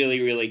be really,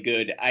 really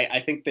good.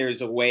 I think there's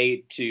a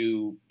way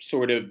to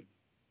sort of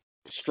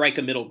strike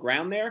a middle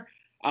ground there.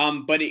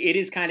 But it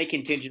is kind of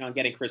contingent on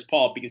getting Chris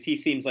Paul, because he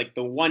seems like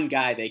the one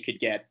guy they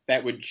could get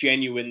that would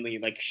genuinely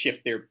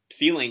shift their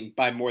ceiling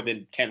by more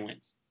than 10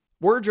 wins.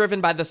 We're driven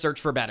by the search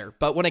for better,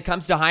 but when it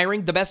comes to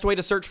hiring, the best way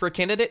to search for a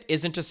candidate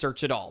isn't to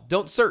search at all.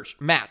 Don't search,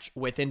 match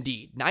with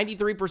Indeed.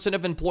 93%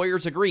 of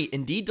employers agree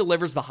Indeed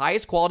delivers the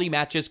highest quality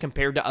matches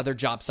compared to other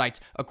job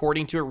sites,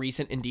 according to a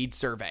recent Indeed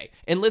survey.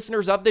 And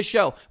listeners of this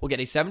show will get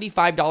a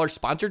 $75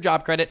 sponsored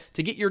job credit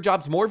to get your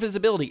jobs more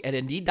visibility at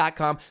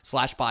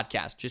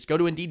Indeed.com/podcast. Just go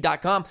to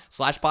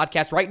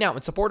Indeed.com/podcast right now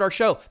and support our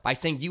show by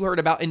saying you heard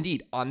about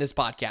Indeed on this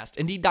podcast.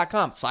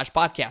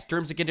 Indeed.com/podcast.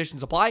 Terms and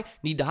conditions apply.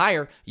 Need to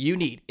hire? You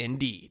need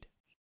Indeed.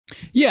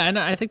 Yeah, and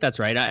I think that's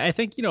right. I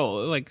think,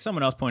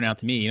 someone else pointed out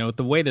to me,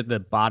 the way that the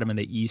bottom of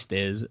the East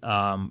is,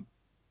 and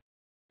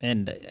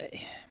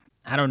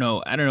I don't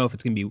know if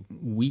it's going to be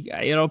weak.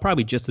 It'll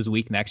probably just as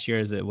weak next year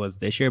as it was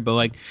this year.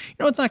 But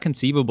it's not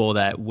conceivable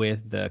that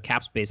with the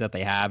cap space that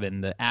they have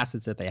and the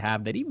assets that they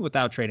have, that even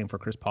without trading for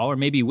Chris Paul, or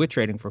maybe with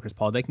trading for Chris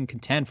Paul, they can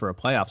contend for a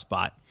playoff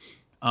spot.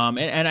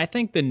 And I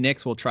think the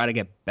Knicks will try to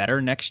get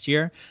better next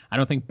year. I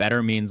don't think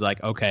better means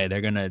okay,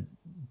 they're going to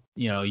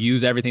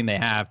use everything they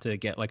have to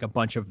get a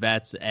bunch of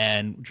vets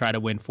and try to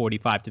win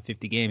 45 to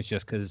 50 games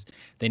just because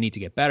they need to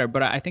get better.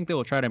 But I think they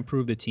will try to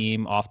improve the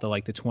team off the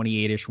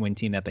 28-ish win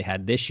team that they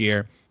had this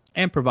year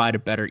and provide a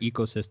better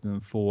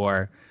ecosystem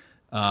for,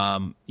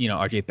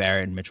 RJ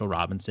Barrett and Mitchell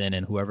Robinson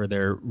and whoever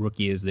their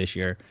rookie is this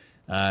year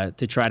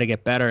to try to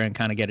get better and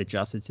kind of get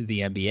adjusted to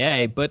the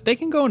NBA. But they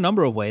can go a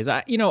number of ways.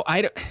 I don't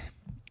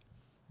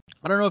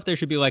know if there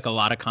should be a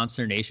lot of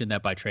consternation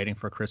that by trading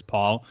for Chris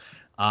Paul,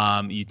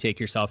 you take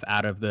yourself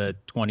out of the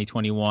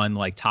 2021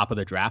 top of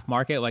the draft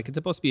market. It's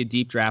supposed to be a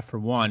deep draft for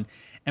one,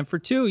 and for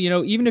two,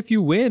 even if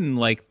you win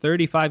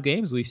 35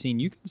 games, we've seen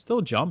you can still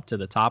jump to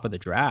the top of the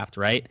draft,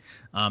 right?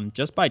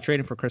 Just by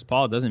trading for Chris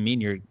Paul, it doesn't mean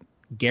you're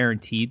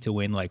guaranteed to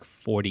win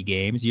 40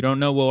 games. You don't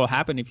know what will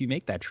happen if you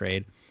make that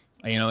trade.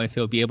 If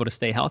he'll be able to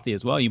stay healthy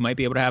as well, you might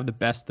be able to have the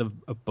best of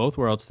both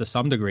worlds to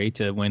some degree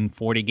to win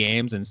 40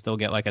 games and still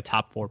get a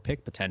top 4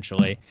 pick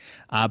potentially.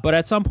 But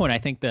at some point, I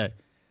think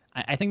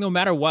no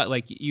matter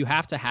what, you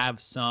have to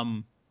have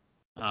some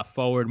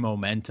forward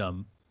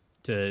momentum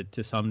to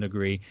some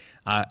degree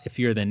if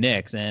you're the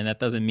Knicks. And that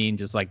doesn't mean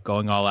just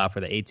going all out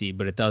for the 8 seed,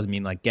 but it does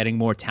mean getting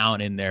more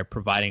talent in there,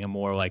 providing a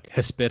more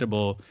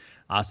hospitable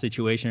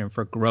situation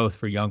for growth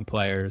for young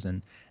players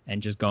and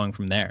just going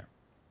from there.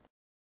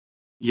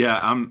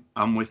 Yeah,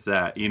 I'm with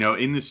that.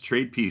 In this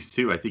trade piece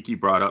too, I think you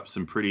brought up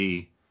some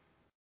pretty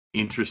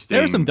interesting.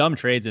 There are some dumb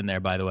trades in there,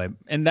 by the way,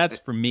 and that's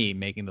for me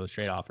making those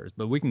trade offers.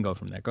 But we can go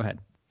from there. Go ahead.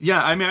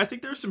 Yeah, I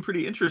think there's some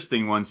pretty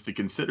interesting ones to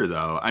consider,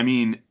 though.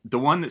 The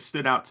one that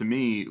stood out to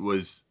me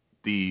was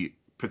the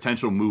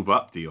potential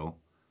move-up deal,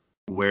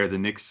 where the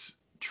Knicks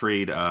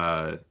trade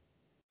the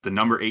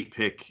number 8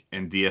 pick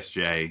and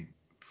DSJ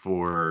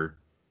for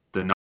the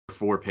number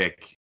 4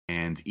 pick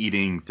and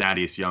eating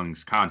Thaddeus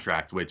Young's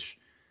contract, which,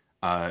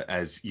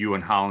 as you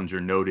and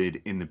Hollinger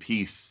noted in the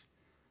piece,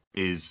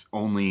 is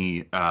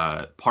only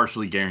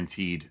partially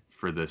guaranteed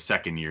for the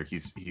second year.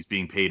 He's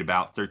being paid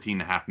about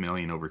 $13.5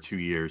 million over 2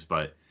 years,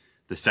 but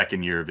the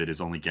second year of it is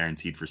only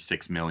guaranteed for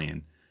 $6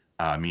 million,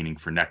 meaning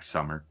for next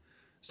summer.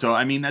 So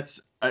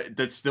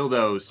that's still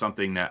though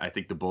something that I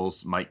think the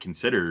Bulls might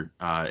consider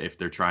if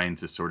they're trying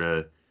to sort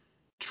of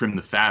trim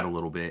the fat a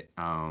little bit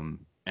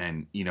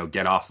and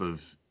get off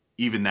of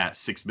even that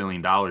 $6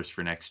 million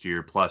for next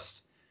year.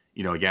 Plus,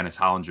 again, as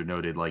Hollinger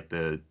noted,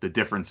 the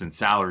difference in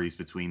salaries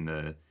between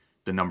the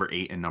number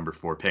 8 and number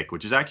 4 pick,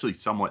 which is actually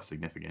somewhat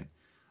significant.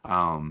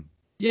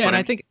 Yeah, and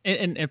I think,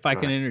 and if I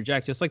can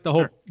interject, just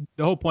the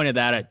whole point of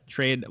that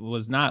trade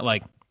was not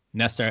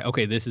necessarily,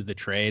 okay, this is the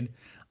trade.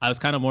 I was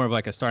kind of more of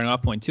a starting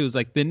off point too. Is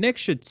the Knicks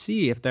should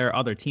see if there are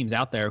other teams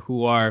out there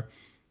who are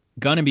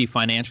going to be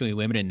financially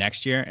limited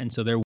next year, and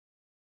so they're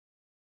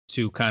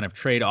to kind of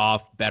trade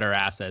off better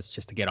assets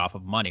just to get off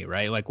of money,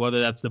 right? Whether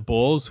that's the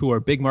Bulls, who are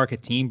a big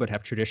market team but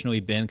have traditionally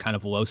been kind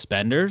of low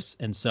spenders,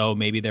 and so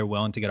maybe they're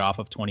willing to get off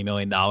of $20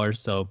 million.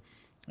 So,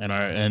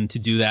 and to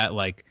do that,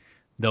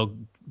 they'll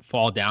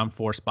fall down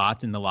 4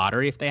 spots in the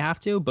lottery if they have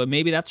to. But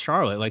maybe that's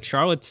Charlotte.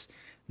 Charlotte's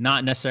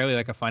not necessarily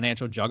a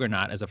financial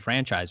juggernaut as a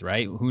franchise,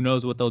 right? Who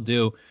knows what they'll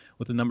do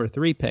with the number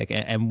 3 pick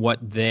and what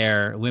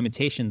their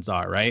limitations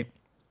are, right?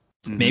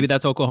 Maybe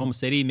that's Oklahoma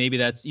City. Maybe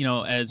that's,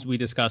 as we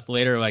discussed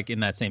later, like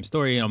in that same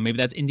story, maybe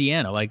that's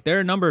Indiana. Like there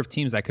are a number of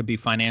teams that could be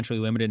financially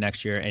limited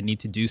next year and need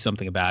to do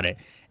something about it.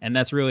 And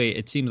that's really,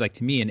 it seems like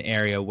to me, an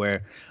area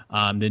where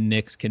the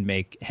Knicks can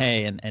make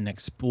hay and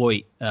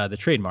exploit the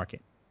trade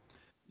market.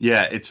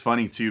 Yeah, it's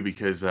funny too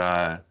because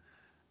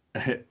Reinsdorf,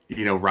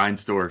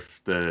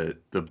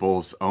 the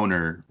Bulls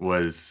owner,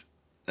 was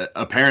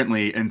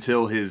apparently,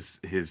 until his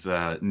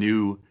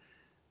new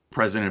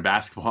president of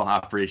basketball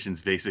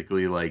operations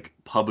basically like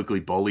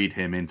publicly bullied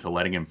him into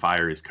letting him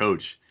fire his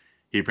coach.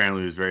 He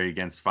apparently was very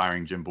against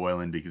firing Jim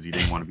Boylan because he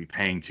didn't want to be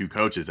paying two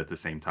coaches at the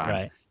same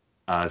time.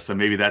 Right. So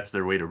maybe that's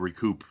their way to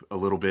recoup a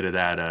little bit of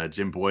that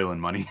Jim Boylan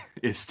money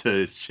is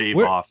to shave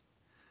off.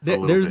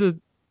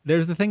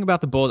 There's the thing about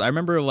the Bulls. I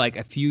remember like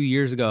a few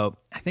years ago,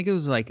 I think it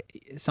was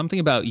like something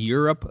about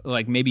Europe,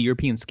 like maybe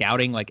European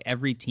scouting, like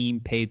every team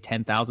paid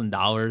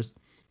 $10,000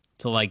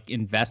 to like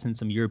invest in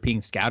some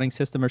European scouting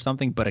system or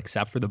something, but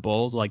except for the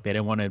Bulls, like they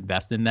didn't want to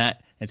invest in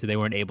that. And so they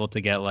weren't able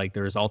to get like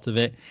the results of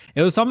it.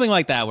 It was something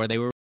like that where they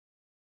were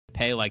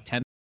pay like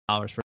 $10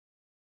 for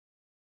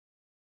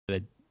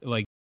the,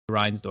 like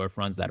Reinsdorf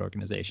runs that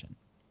organization.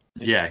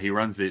 Yeah, he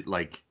runs it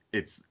like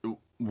it's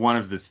one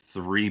of the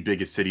three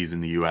biggest cities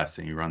in the U.S.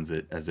 and he runs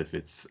it as if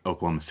it's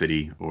Oklahoma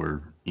City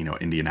or,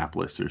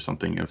 Indianapolis or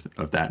something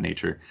of that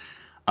nature.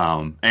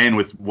 And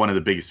with one of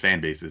the biggest fan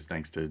bases,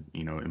 thanks to,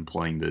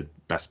 employing the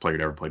best player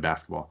to ever play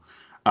basketball.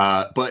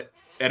 But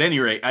at any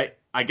rate,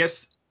 I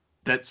guess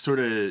that sort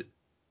of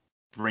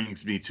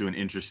brings me to an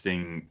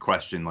interesting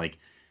question. Like,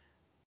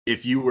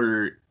 if you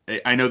were,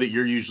 I know that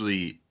you're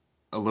usually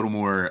a little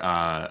more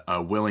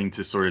willing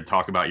to sort of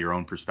talk about your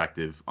own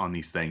perspective on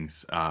these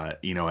things,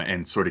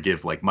 and sort of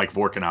give like Mike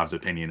Vorkunov's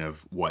opinion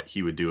of what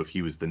he would do if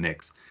he was the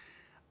Knicks.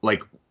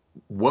 Like,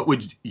 what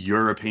would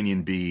your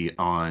opinion be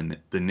on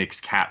the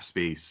Knicks cap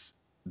space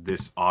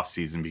this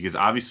offseason? Because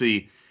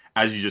obviously,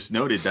 as you just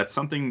noted, that's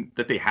something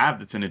that they have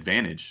that's an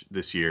advantage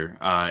this year,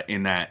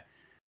 in that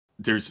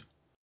there's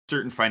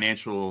certain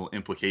financial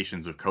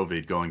implications of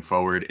COVID going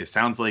forward. It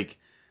sounds like,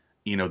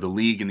 the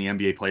league and the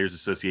NBA Players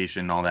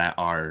Association and all that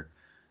are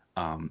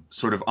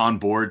sort of on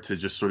board to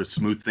just sort of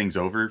smooth things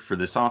over for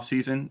this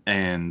offseason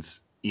and,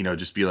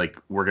 just be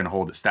like, we're going to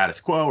hold it status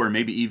quo, or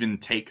maybe even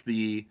take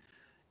the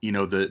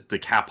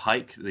cap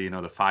hike, the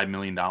 $5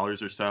 million or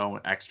so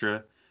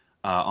extra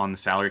on the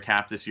salary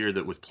cap this year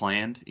that was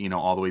planned,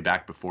 all the way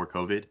back before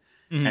COVID,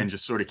 and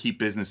just sort of keep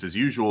business as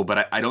usual.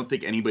 But I don't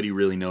think anybody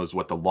really knows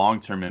what the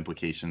long-term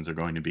implications are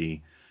going to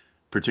be,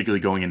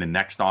 particularly going into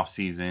next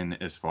offseason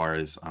as far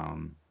as,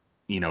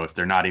 if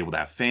they're not able to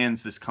have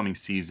fans this coming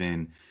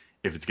season,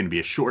 if it's going to be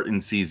a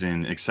shortened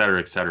season, et cetera,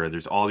 et cetera.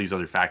 There's all these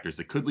other factors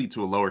that could lead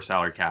to a lower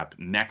salary cap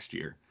next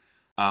year.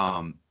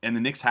 And the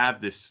Knicks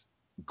have this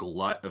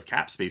glut of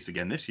cap space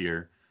again this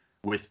year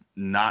with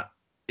not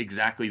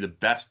exactly the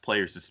best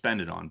players to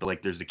spend it on, but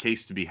like there's a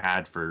case to be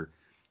had for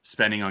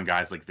spending on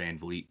guys like Van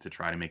Vliet to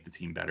try to make the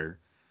team better.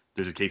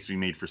 There's a case to be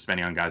made for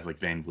spending on guys like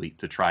Van Vliet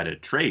to try to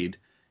trade,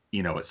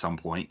 at some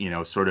point,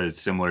 sort of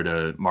similar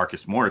to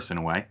Marcus Morris in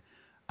a way.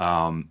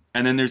 And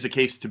then there's a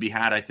case to be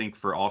had, I think,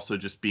 for also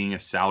just being a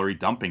salary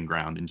dumping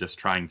ground and just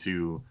trying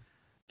to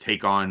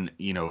take on,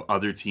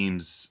 other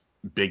teams'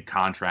 big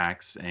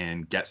contracts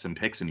and get some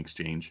picks in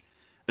exchange.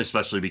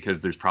 Especially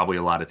because there's probably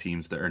a lot of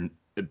teams that are,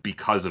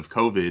 because of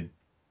COVID,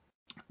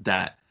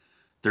 that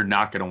they're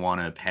not going to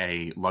want to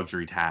pay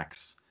luxury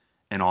tax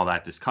and all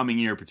that this coming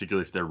year,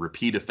 particularly if they're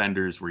repeat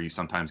offenders where you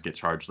sometimes get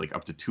charged like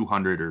up to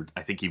 200 or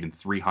I think even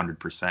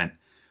 300%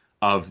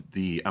 of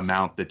the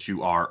amount that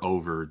you are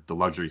over the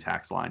luxury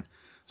tax line.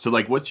 So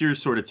like, what's your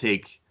sort of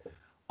take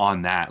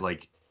on that?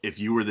 Like, if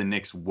you were the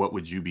Knicks, what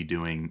would you be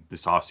doing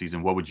this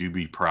offseason? What would you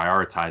be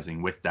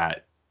prioritizing with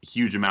that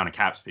huge amount of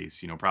cap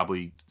space,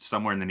 probably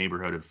somewhere in the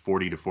neighborhood of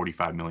 $40 to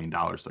 $45 million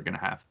they're going to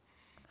have?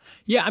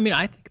 Yeah, I mean,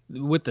 I think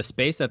with the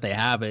space that they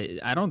have,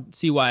 I don't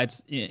see why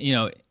it's,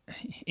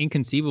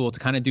 inconceivable to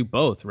kind of do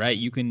both, right?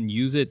 You can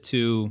use it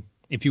to,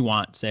 if you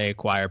want, say,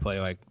 acquire a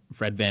player like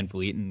Fred Van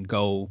Vliet and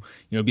go,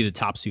 be the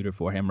top suitor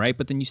for him, right?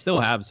 But then you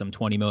still have some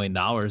 $20 million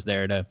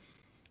there to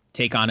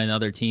take on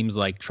another team's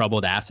like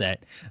troubled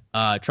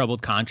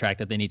contract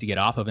that they need to get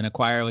off of and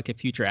acquire like a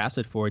future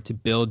asset for it to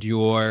build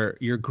your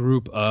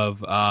group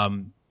of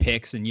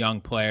picks and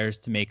young players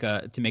to make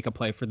a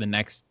play for the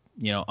next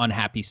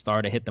unhappy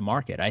star to hit the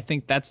market. I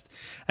think that's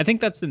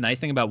the nice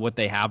thing about what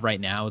they have right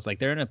now is like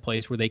they're in a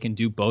place where they can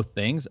do both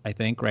things. I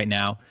think right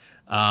now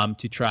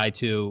to try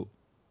to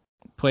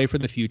play for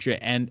the future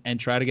and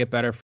try to get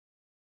better for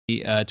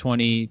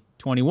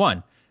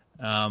 2021.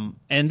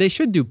 And they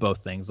should do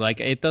both things. Like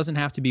it doesn't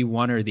have to be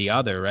one or the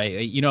other,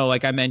 right?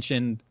 Like I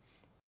mentioned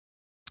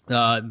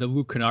the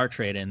Luke Kennard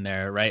trade in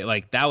there, right?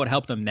 Like that would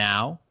help them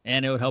now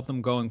and it would help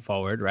them going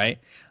forward, right?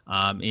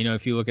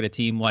 If you look at a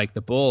team like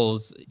the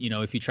Bulls,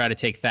 if you try to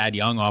take Thad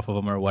Young off of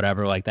them or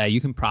whatever like that,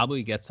 you can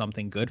probably get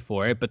something good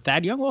for it. But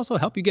Thad Young will also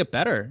help you get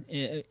better,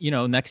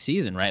 next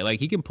season, right? Like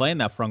he can play in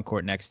that front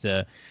court next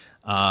to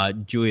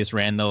Julius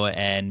Randle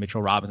and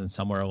Mitchell Robinson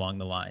somewhere along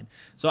the line.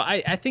 So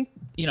I think,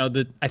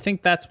 I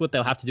think that's what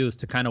they'll have to do, is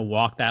to kind of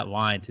walk that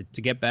line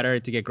to get better,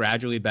 to get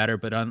gradually better,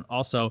 but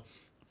also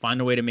find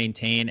a way to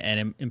maintain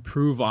and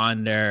improve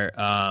on their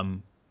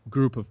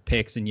group of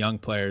picks and young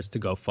players to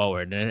go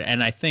forward.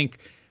 And I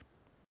think,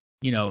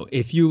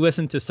 if you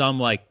listen to some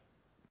like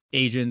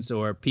agents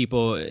or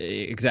people,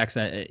 execs,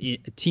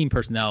 team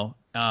personnel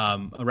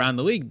around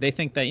the league, they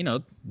think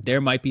that,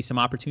 there might be some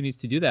opportunities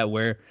to do that,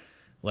 where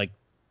like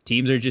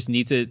teams just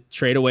need to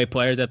trade away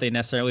players that they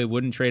necessarily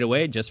wouldn't trade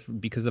away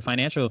just because of the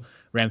financial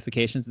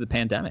ramifications of the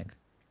pandemic.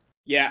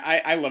 Yeah,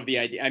 I love the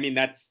idea. I mean,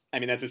 that's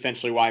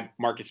essentially why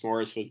Marcus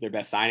Morris was their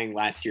best signing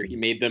last year. He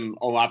made them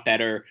a lot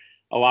better,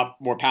 a lot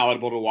more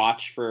palatable to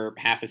watch for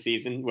half a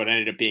season, what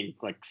ended up being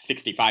like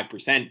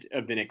 65%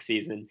 of the next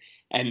season.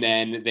 And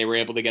then they were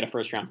able to get a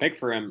first-round pick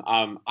for him.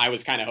 I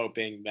was kind of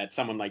hoping that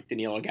someone like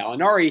Danilo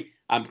Gallinari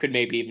could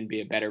maybe even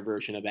be a better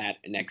version of that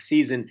next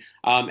season.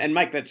 And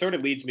Mike, that sort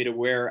of leads me to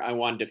where I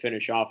wanted to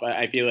finish off.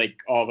 I feel like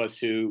all of us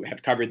who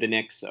have covered the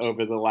Knicks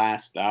over the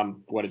last,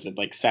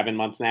 7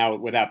 months now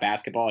without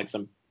basketball, like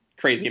some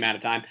crazy amount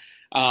of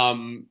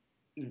time,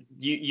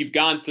 you've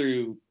gone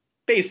through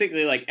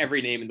basically like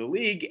every name in the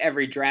league,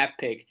 every draft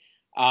pick,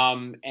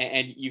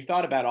 and you've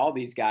thought about all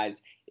these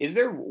guys. Is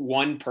there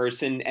one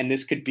person, and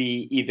this could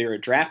be either a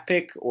draft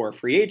pick or a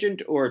free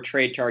agent or a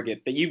trade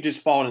target, that you've just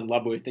fallen in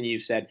love with and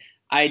you've said,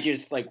 I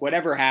just, like,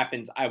 whatever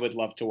happens, I would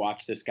love to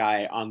watch this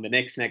guy on the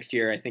Knicks next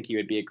year. I think he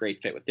would be a great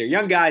fit with their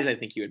young guys. I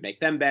think he would make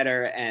them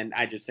better. And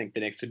I just think the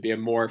Knicks would be a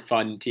more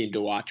fun team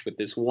to watch with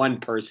this one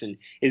person.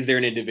 Is there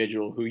an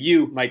individual who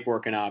you, Mike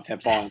Vorkunov,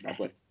 have fallen in love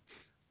with?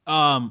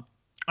 I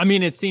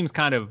mean, it seems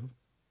kind of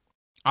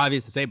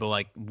obvious to say, but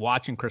like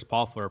watching Chris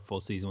Paul for a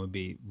full season would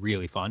be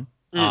really fun.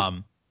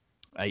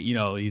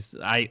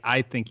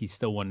 I think he's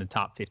still one of the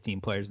top 15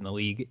 players in the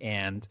league.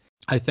 And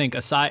I think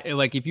aside,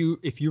 like if you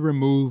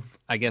remove,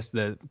 I guess,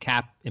 the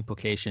cap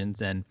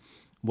implications and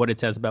what it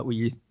says about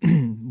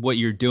what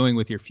you're doing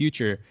with your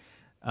future,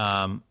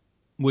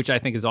 which I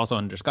think is also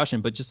under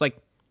discussion, but just like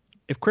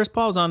if Chris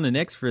Paul's on the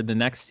Knicks for the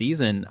next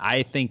season,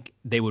 I think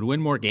they would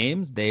win more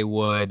games. They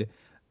would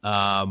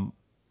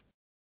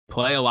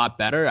play a lot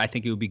better. I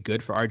think it would be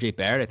good for RJ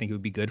Barrett. I think it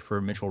would be good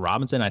for Mitchell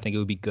Robinson. I think it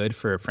would be good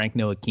for Frank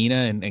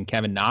Ntilikina and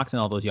Kevin Knox and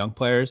all those young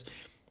players.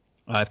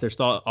 If they're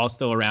all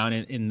still around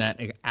in that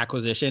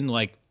acquisition,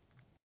 like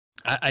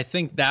I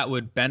think that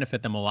would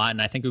benefit them a lot.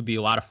 And I think it would be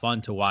a lot of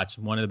fun to watch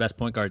one of the best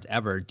point guards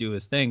ever do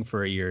his thing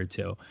for a year or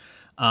two.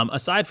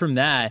 Aside from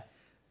that,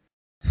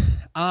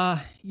 I'm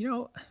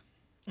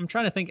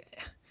trying to think.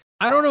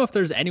 I don't know if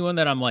there's anyone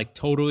that I'm like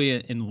totally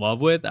in love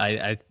with.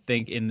 I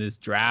think in this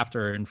draft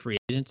or in free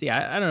agency,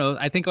 I don't know.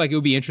 I think like it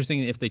would be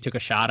interesting if they took a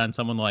shot on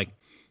someone like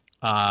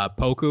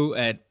Poku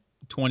at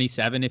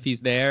 27 if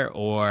he's there,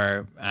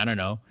 or I don't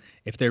know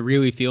if they're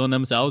really feeling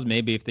themselves.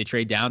 Maybe if they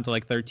trade down to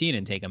like 13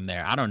 and take him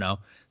there. I don't know,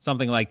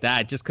 something like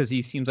that. Just because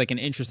he seems like an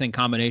interesting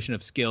combination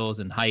of skills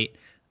and height.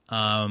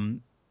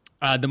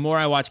 The more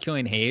I watch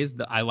Killian Hayes,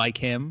 I like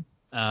him.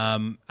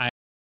 I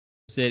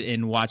sit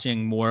in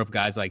watching more of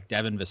guys like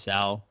Devin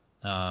Vassell.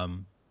 I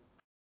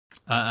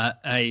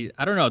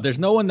don't know. There's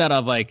no one that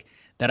I've like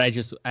that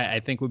I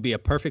think would be a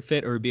perfect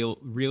fit or would be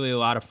really a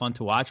lot of fun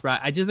to watch. But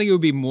I just think it would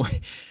be more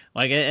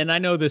like, and I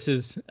know this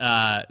is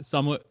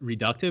somewhat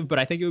reductive, but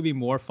I think it would be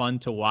more fun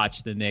to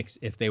watch the Knicks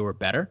if they were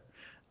better.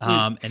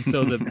 And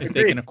so if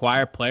they can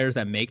acquire players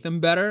that make them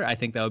better, I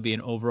think that would be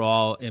an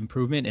overall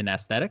improvement in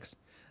aesthetics.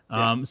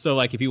 So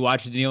like if you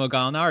watch Danilo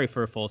Gallinari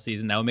for a full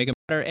season, that would make him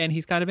better, and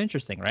he's kind of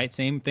interesting, right?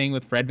 Same thing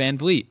with Fred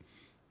VanVleet.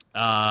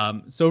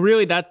 So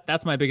really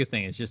that's my biggest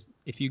thing. It's just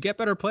if you get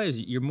better players,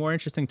 you're more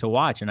interesting to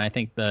watch, and I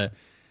think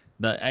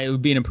it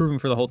would be an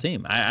improvement for the whole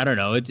team. I don't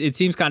know. It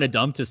seems kind of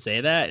dumb to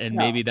say that, and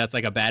maybe that's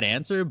like a bad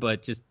answer,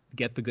 but just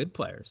get the good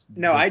players.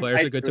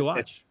 Players are good to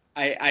watch.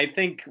 I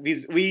think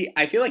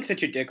I feel like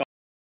such a dick on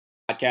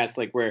podcast,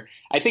 like where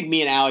I think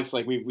me and Alex,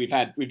 like we've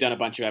done a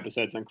bunch of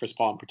episodes on Chris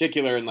Paul in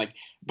particular, and like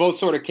both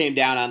sort of came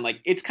down on like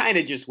it's kind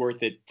of just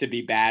worth it to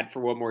be bad for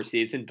one more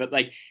season. But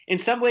like in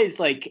some ways,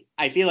 like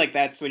I feel like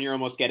that's when you're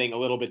almost getting a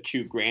little bit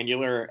too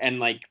granular, and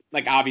like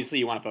obviously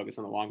you want to focus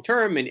on the long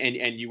term, and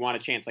you want a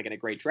chance like in a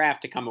great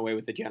draft to come away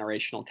with the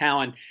generational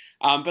talent.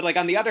 But like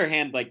on the other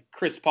hand, like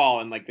Chris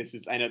Paul, and like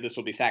I know this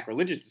will be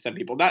sacrilegious to some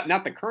people,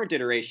 not the current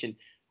iteration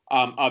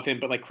of him,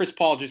 but like Chris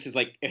Paul just is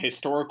like a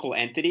historical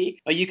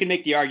entity. Like you can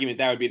make the argument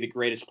that would be the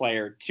greatest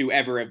player to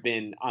ever have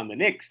been on the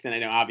Knicks. And I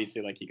know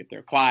obviously like you could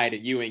throw Clyde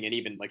and Ewing and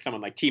even like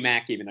someone like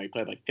T-Mac, even though he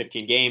played like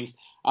 15 games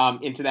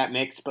into that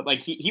mix. But like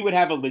he would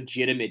have a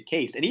legitimate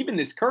case. And even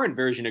this current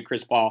version of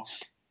Chris Paul,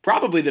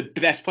 probably the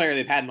best player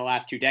they've had in the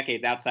last 2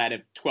 decades outside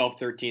of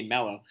 12-13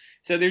 Melo.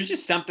 So there's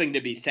just something to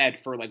be said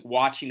for like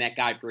watching that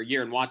guy for a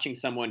year and watching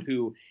someone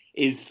who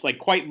is like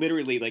quite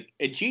literally like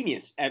a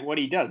genius at what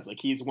he does.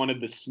 Like he's one of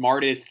the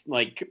smartest,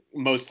 like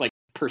most like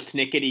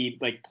persnickety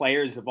like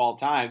players of all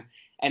time.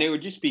 And it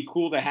would just be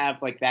cool to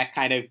have like that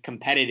kind of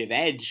competitive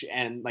edge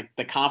and like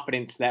the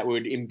confidence that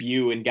would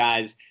imbue in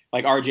guys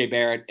like RJ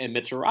Barrett and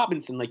Mitchell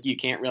Robinson, like you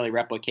can't really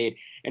replicate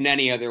in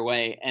any other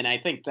way. And I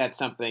think that's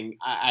something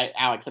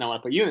Alex, I don't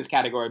want to put you in this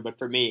category, but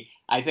for me,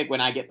 I think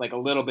when I get like a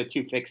little bit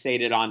too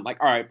fixated on like,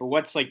 all right, but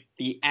what's like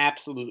the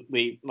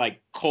absolutely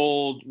like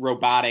cold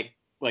robotic,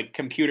 like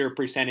computer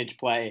percentage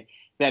play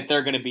that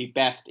they're going to be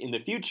best in the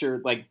future,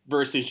 like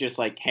versus just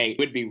like, hey, it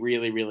would be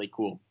really, really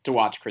cool to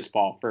watch Chris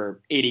Paul for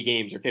 80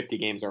 games or 50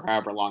 games or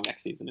however long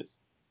next season is.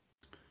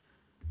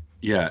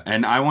 Yeah.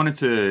 And I wanted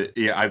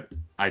to,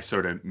 I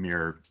sort of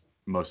mirror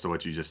most of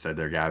what you just said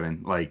there,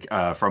 Gavin. Like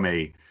from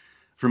an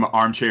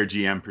armchair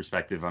GM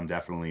perspective, I'm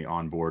definitely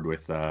on board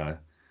with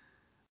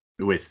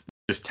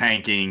just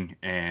tanking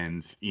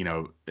and,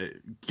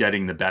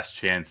 getting the best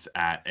chance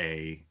at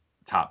a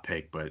top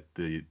pick. But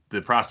the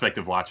prospect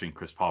of watching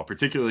Chris Paul,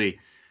 particularly,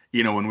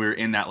 when we were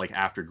in that like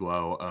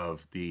afterglow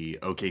of the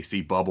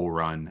OKC bubble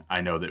run, I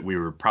know that we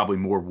were probably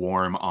more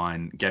warm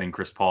on getting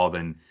Chris Paul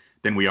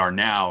than we are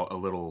now, a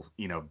little,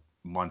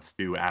 month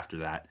 2 after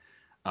that,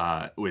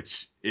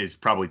 which is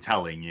probably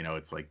telling.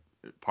 It's like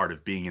part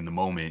of being in the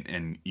moment,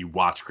 and you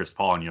watch Chris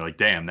Paul and you're like,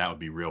 damn, that would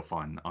be real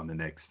fun on the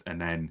Knicks.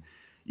 And then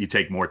you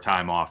take more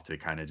time off to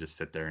kind of just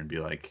sit there and be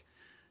like,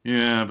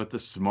 yeah, but the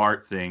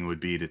smart thing would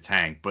be to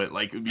tank. But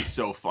like, it would be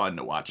so fun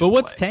to watch. But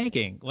what's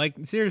tanking? Like,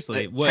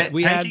 seriously,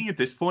 tanking at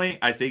this point,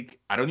 I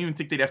don't even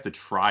think they'd have to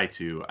try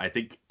to. I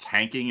think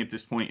tanking at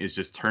this point is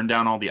just turn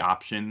down all the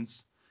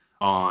options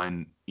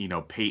on,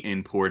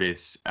 Peyton,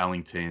 Portis,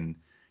 Ellington,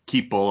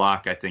 keep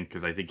Bullock, I think,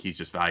 because I think he's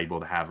just valuable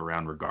to have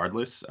around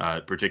regardless,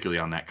 particularly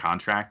on that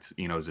contract,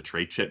 as a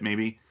trade chip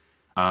maybe.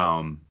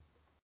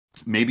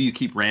 Maybe you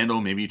keep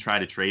Randall, maybe you try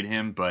to trade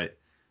him, but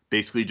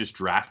basically just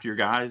draft your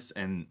guys.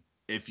 And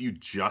if you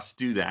just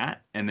do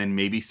that and then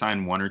maybe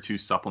sign 1 or 2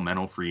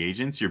 supplemental free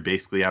agents, you're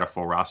basically at a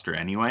full roster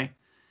anyway.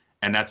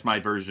 And that's my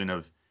version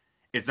of,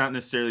 it's not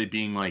necessarily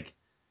being like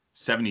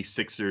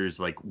 76ers,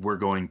 like we're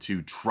going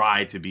to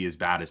try to be as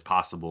bad as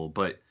possible.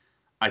 But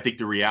I think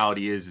the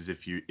reality is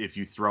if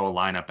you throw a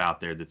lineup out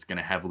there that's going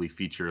to heavily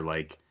feature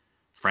like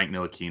Frank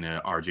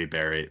Ntilikina, RJ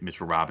Barrett,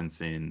 Mitchell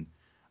Robinson,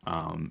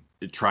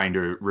 trying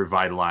to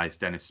revitalize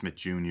Dennis Smith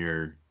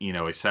Jr.,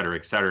 et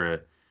cetera,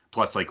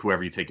 plus like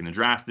whoever you take in the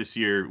draft this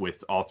year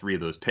with all 3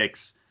 of those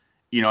picks,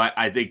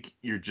 I think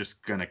you're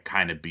just going to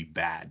kind of be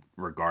bad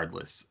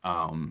regardless.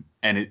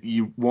 And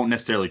you won't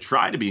necessarily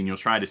try to be, and you'll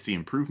try to see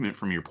improvement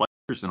from your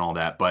players and all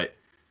that, but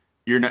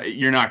you're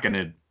not going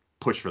to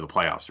push for the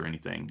playoffs or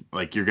anything.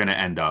 Like you're going to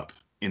end up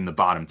in the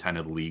bottom 10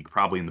 of the league,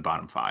 probably in the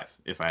bottom 5,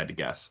 if I had to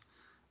guess.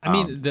 I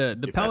mean, the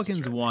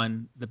Pelicans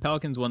won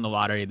the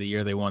lottery the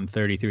year they won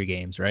 33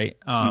 games, right?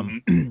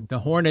 The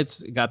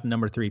Hornets got the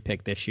number 3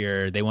 pick this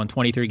year. They won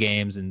 23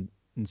 games in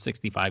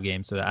 65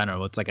 games. So I don't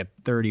know, it's like a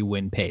 30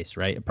 win pace,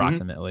 right?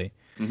 Approximately.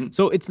 Mm-hmm.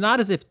 So it's not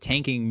as if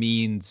tanking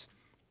means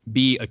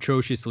be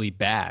atrociously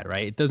bad,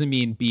 right? It doesn't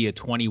mean be a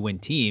 20 win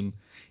team.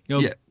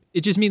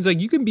 It just means like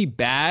you can be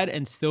bad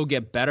and still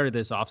get better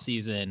this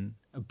offseason,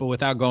 but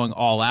without going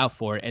all out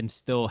for it, and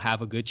still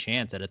have a good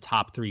chance at a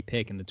top 3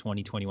 pick in the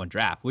 2021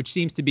 draft, which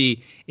seems to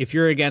be, if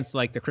you're against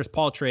like the Chris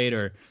Paul trade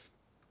or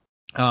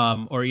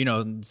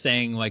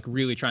saying like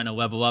really trying to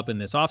level up in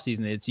this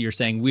offseason, you're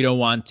saying we don't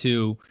want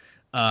to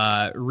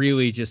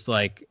really just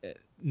like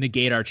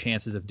negate our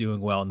chances of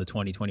doing well in the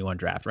 2021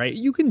 draft, right?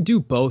 You can do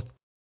both,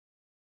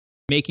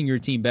 making your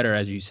team better,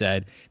 as you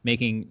said,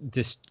 making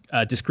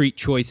discrete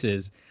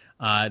choices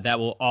that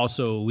will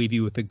also leave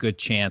you with a good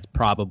chance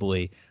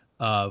probably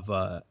of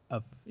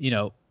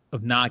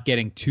not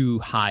getting too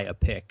high a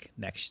pick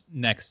next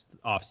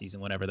offseason,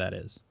 whenever that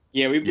is.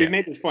 Yeah, we've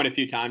made this point a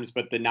few times,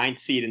 but the 9th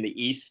seed in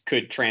the East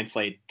could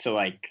translate to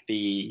like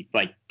the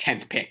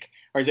 10th pick.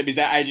 Or is it because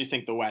I just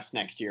think the West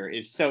next year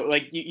is so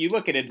like you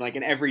look at it like,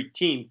 and every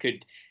team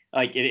could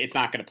like it's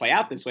not going to play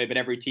out this way, but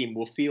every team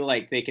will feel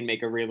like they can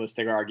make a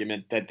realistic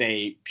argument that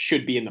they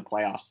should be in the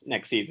playoffs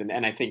next season.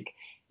 And I think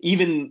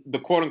even the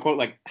quote unquote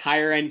like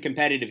higher end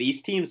competitive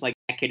East teams, like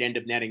that could end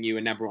up netting you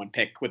a number 1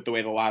 pick with the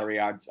way the lottery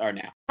odds are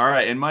now. All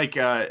right. And Mike,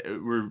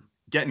 we're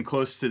getting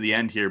close to the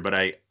end here, but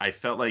I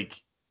felt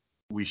like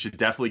we should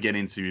definitely get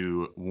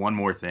into one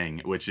more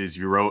thing, which is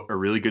you wrote a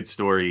really good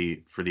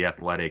story for The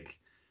Athletic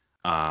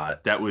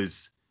that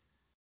was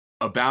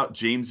about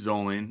James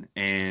Dolan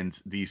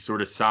and the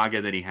sort of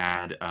saga that he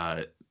had.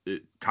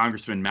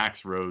 Congressman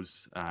Max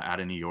Rose out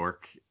of New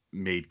York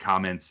made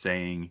comments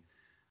saying,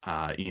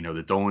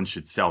 that Dolan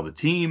should sell the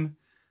team.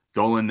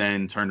 Dolan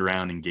then turned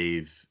around and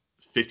gave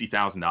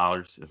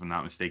 $50,000, if I'm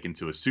not mistaken,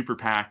 to a super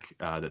PAC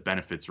that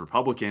benefits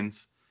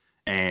Republicans,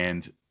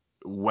 and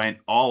went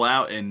all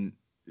out and,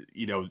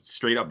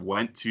 straight up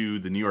went to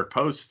the New York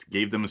Post,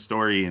 gave them a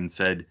story and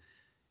said,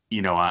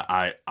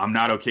 I'm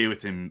not okay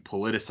with him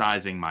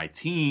politicizing my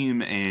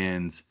team.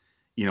 And,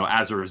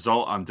 as a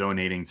result, I'm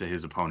donating to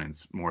his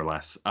opponents, more or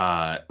less.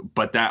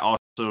 But that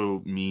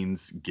also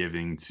means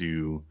giving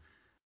to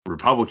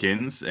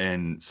Republicans,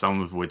 and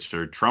some of which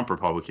are Trump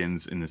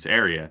Republicans in this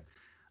area.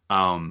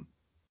 I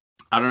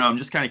don't know. I'm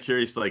just kind of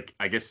curious, like,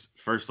 I guess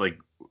first, like,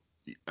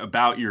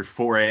 about your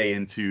foray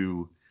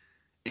into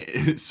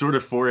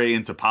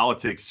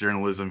politics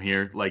journalism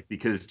here, like,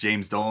 because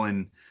James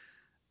Dolan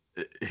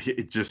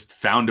it just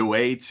found a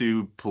way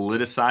to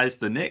politicize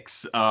the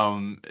Knicks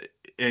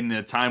in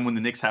a time when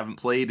the Knicks haven't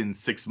played in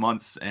 6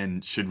 months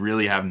and should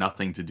really have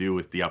nothing to do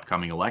with the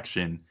upcoming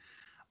election.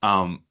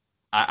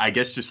 I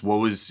guess just what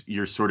was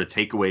your sort of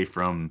takeaway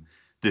from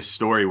this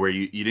story, where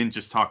you didn't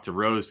just talk to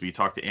Rose, but you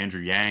talked to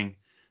Andrew Yang,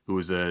 who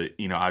was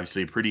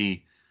obviously a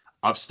pretty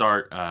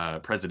upstart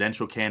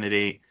presidential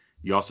candidate.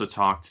 You also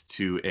talked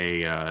to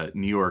a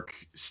New York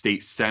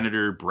State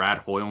Senator,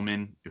 Brad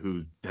Hoylman,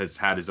 who has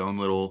had his own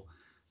little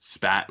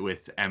spat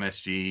with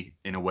MSG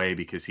in a way,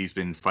 because he's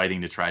been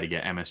fighting to try to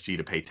get MSG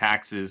to pay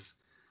taxes,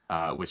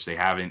 which they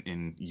haven't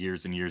in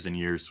years and years and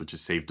years, which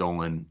has saved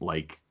Dolan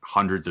like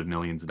hundreds of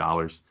millions of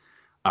dollars.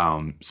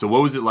 So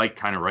what was it like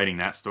kind of writing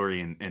that story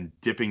and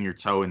dipping your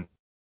toe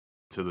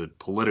into the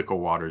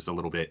political waters a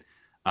little bit,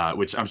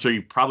 which I'm sure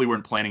you probably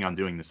weren't planning on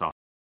doing this off,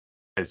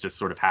 has just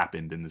sort of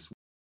happened in this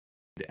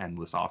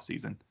endless off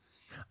season?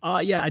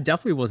 Yeah, I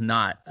definitely was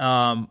not.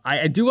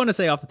 I do want to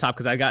say off the top,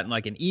 because I gotten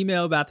like an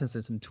email about this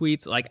and some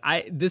tweets. Like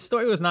this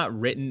story was not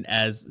written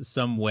as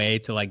some way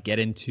to like get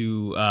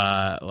into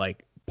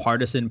like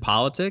partisan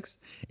politics.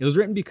 It was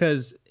written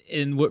because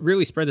what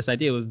really spread this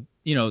idea was,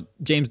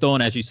 James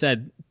Dolan, as you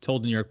said,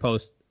 told the New York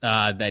Post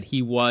that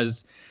he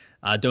was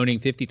donating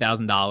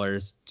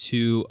 $50,000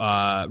 to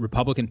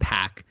Republican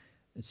PAC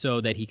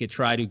so that he could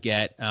try to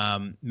get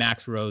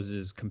Max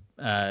Rose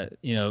out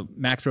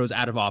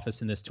of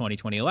office in this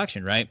 2020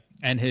 election, right?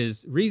 And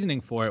his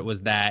reasoning for it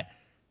was that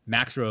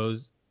Max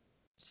Rose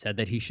said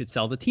that he should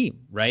sell the team,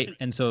 right?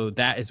 And so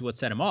that is what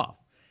set him off.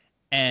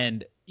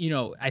 And,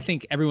 I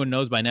think everyone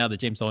knows by now that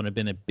James Dolan had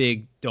been a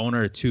big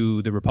donor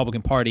to the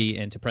Republican Party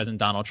and to President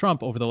Donald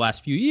Trump over the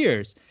last few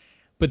years.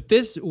 But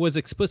this was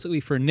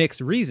explicitly for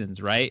Knicks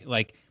reasons, right?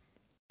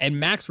 And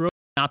Max Rose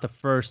is not the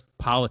first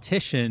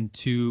politician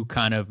to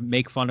kind of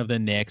make fun of the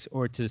Knicks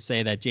or to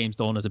say that James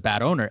Dolan is a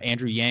bad owner.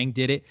 Andrew Yang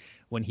did it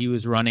when he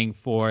was running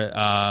for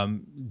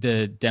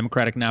the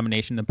Democratic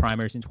nomination in the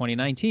primaries in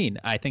 2019.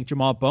 I think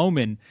Jamal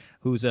Bowman,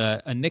 who's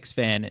a Knicks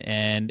fan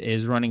and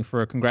is running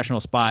for a congressional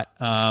spot,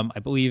 I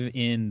believe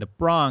in the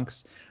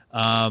Bronx,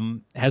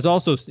 has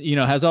also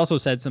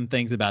said some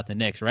things about the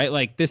Knicks, right?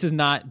 Like, this is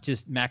not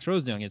just Max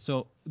Rose doing it.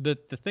 So the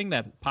thing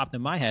that popped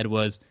in my head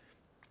was,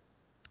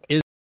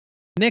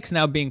 Knicks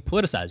now being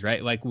politicized,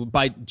 right? Like,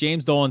 by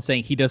James Dolan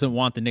saying he doesn't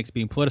want the Knicks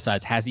being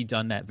politicized, has he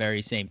done that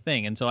very same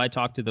thing? And so I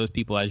talked to those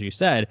people, as you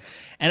said,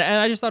 and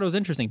I just thought it was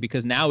interesting,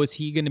 because now is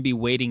he going to be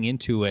wading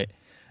into it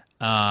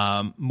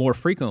more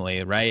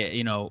frequently, right?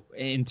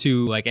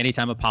 Into like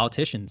anytime a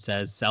politician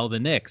says sell the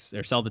Knicks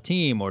or sell the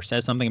team or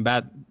says something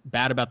bad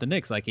about the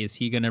Knicks, like, is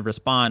he going to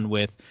respond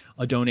with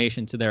a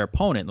donation to their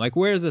opponent? Like,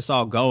 where is this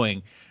all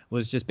going?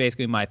 Was just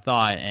basically my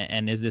thought.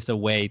 And is this a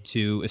way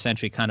to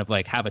essentially kind of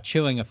like have a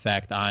chilling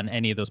effect on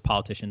any of those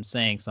politicians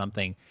saying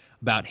something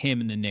about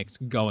him and the Knicks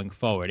going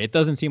forward? It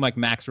doesn't seem like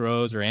Max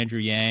Rose or Andrew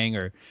Yang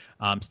or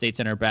State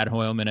Senator Brad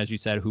Hoylman, as you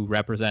said, who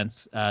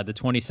represents the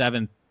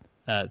 27th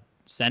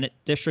Senate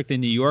district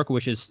in New York,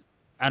 which is,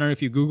 I don't know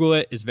if you Google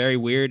it, is very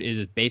weird. It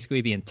is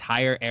basically the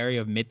entire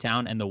area of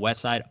Midtown and the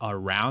West Side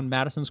around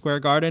Madison Square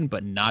Garden,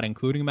 but not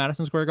including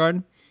Madison Square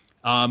Garden.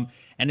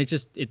 And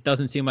it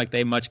doesn't seem like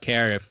they much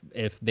care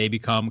if they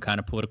become kind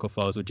of political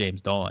foes with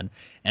James Dolan.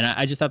 And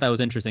I just thought that was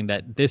interesting,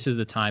 that this is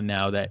the time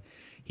now that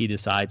he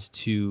decides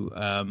to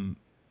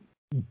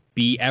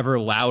be ever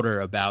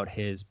louder about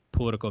his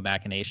political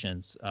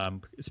machinations,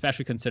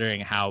 especially considering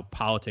how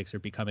politics are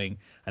becoming,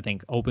 I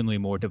think, openly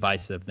more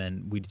divisive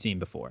than we'd seen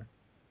before.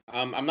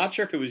 I'm not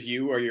sure if it was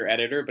you or your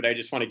editor, but I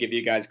just want to give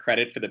you guys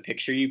credit for the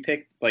picture you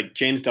picked. Like,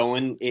 James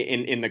Dolan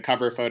in the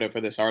cover photo for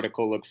this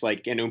article looks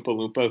like an Oompa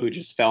Loompa who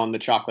just fell in the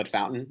chocolate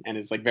fountain and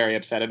is like very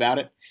upset about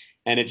it.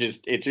 And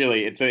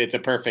it's a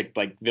perfect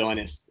like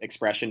villainous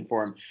expression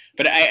for him.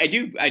 But I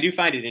do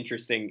find it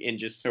interesting in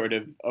just sort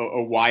of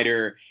a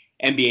wider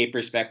NBA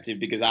perspective,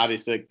 because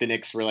obviously like, the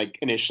Knicks were like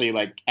initially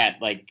like at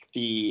like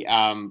the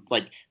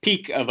like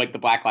peak of like the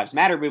Black Lives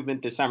Matter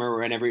movement this summer,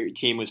 when every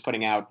team was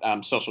putting out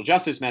social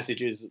justice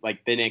messages.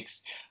 Like, the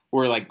Knicks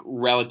were like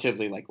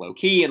relatively like low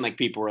key, and like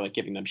people were like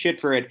giving them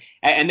shit for it.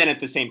 And then at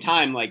the same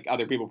time, like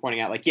other people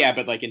pointing out like, yeah,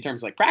 but like in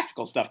terms of like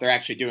practical stuff, they're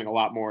actually doing a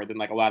lot more than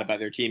like a lot of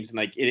other teams. And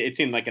like it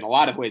seemed like in a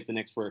lot of ways the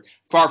Knicks were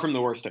far from the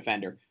worst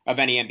offender of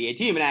any NBA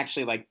team, and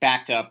actually like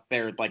backed up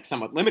their like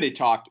somewhat limited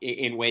talk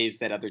in ways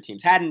that other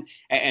teams hadn't.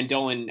 And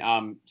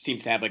Dolan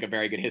seems to have like a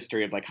very good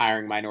history of like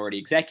hiring minority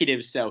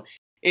executives. So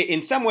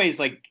in some ways,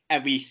 like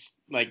at least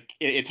like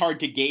it's hard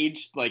to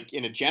gauge like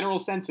in a general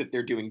sense that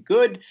they're doing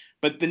good,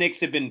 but the Knicks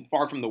have been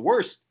far from the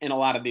worst in a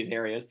lot of these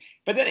areas.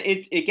 But then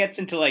it gets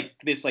into like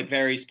this like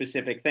very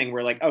specific thing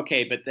where like,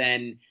 okay, but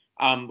then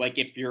like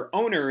if your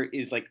owner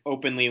is like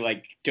openly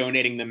like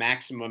donating the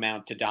maximum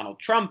amount to Donald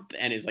Trump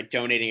and is like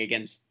donating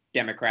against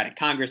Democratic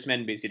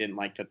congressmen because he didn't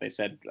like that they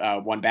said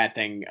one bad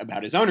thing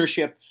about his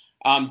ownership,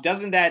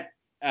 doesn't that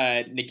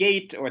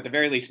negate, or at the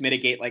very least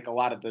mitigate, like a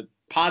lot of the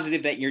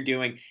positive that you're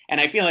doing. And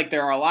I feel like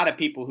there are a lot of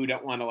people who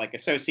don't want to like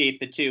associate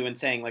the two and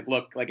saying like,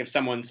 look, like if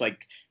someone's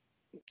like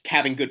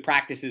having good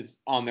practices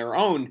on their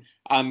own,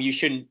 you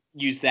shouldn't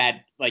use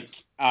that like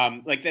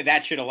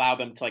that should allow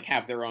them to like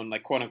have their own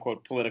like quote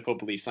unquote political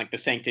beliefs, like the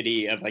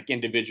sanctity of like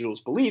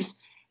individuals' beliefs.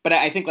 But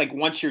I think like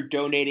once you're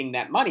donating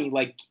that money,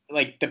 like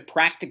the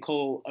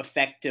practical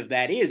effect of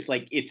that is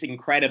like it's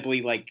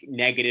incredibly like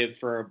negative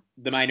for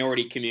the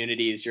minority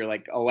communities you're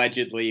like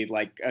allegedly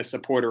like a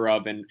supporter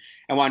of and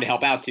wanted to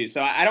help out to.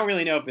 So I don't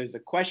really know if there's a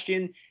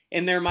question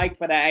in there, Mike,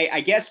 but I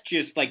guess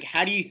just like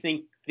how do you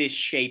think this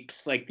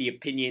shapes like the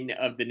opinion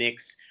of the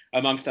Knicks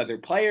amongst other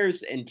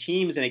players and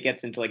teams? And it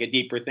gets into like a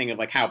deeper thing of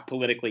like how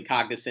politically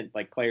cognizant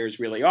like players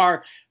really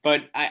are.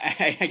 But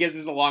I guess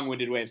this is a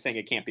long-winded way of saying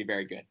it can't be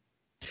very good.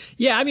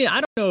 Yeah, I mean,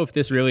 I don't know if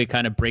this really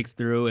kind of breaks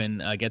through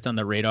and gets on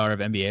the radar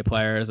of NBA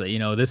players. You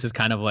know, this is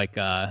kind of like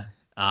an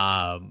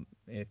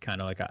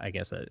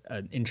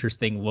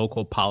interesting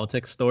local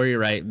politics story,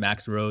 right?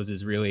 Max Rose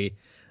is really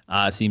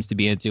seems to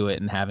be into it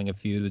and having a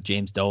feud with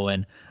James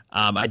Dolan.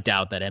 I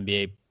doubt that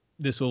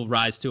this will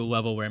rise to a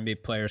level where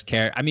NBA players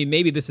care. I mean,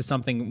 maybe this is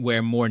something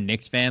where more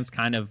Knicks fans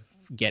kind of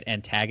get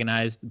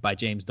antagonized by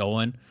James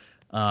Dolan,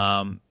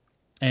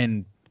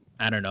 and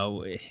I don't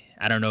know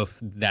if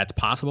that's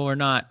possible or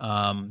not.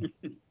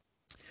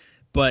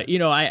 But, you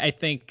know, I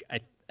think,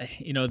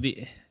 you know,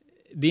 the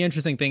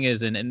interesting thing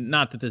is, and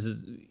not that this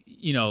is,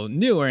 you know,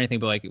 new or anything,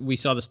 but like we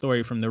saw the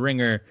story from The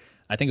Ringer,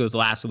 I think it was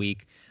last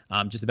week,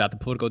 just about the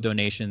political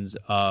donations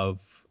of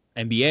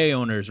NBA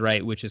owners,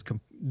 right? Which is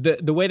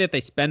the way that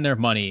they spend their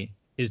money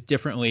is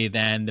differently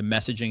than the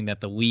messaging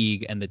that the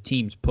league and the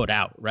teams put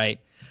out, right?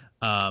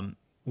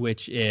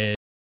 Which is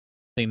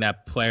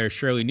that players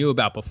surely knew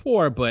about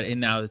before, but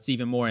now it's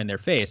even more in their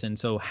face. And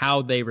so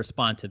how they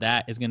respond to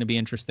that is going to be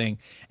interesting,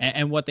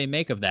 and what they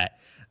make of that.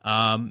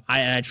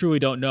 I truly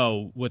don't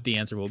know what the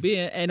answer will be.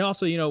 And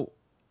also, you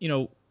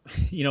know,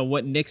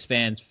 what Knicks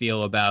fans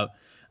feel about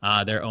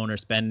their owner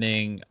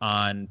spending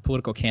on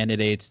political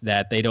candidates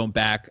that they don't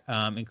back,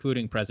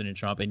 including President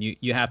Trump. And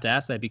you have to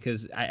ask that,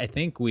 because I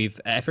think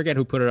I forget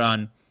who put it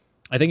on.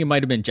 I think it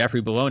might have been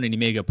Jeffrey Balone, and he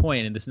made a good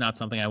point, and this is not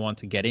something I want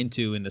to get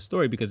into in the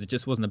story because it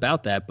just wasn't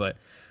about that. But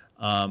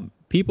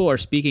people are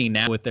speaking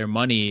now with their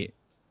money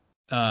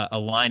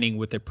aligning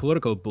with their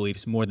political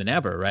beliefs more than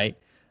ever, right?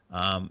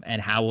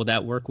 And how will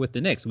that work with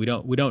the Knicks? We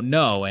don't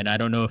know, and I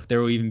don't know if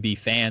there will even be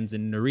fans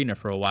in the arena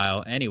for a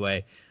while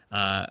anyway,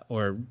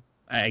 or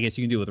I guess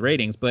you can do it with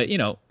ratings. But, you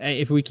know,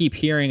 if we keep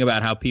hearing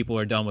about how people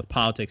are done with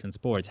politics and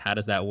sports, how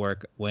does that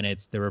work when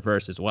it's the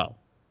reverse as well?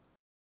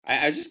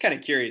 I was just kind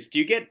of curious. Do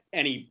you get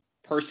any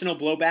personal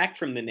blowback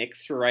from the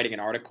Knicks for writing an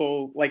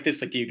article like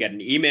this? Like, do you get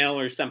an email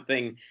or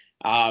something?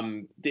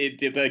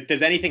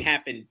 Does anything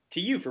happen to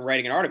you from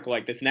writing an article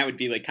like this? And that would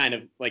be like kind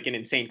of like an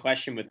insane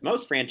question with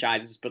most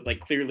franchises, but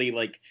like clearly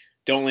like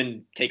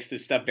Dolan takes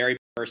this stuff very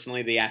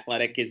personally. The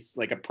Athletic is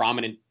like a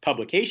prominent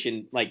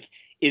publication. Like,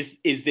 is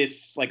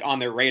this like on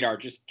their radar?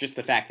 Just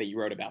the fact that you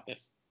wrote about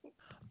this?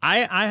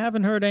 I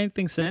haven't heard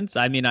anything since.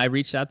 I mean, I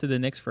reached out to the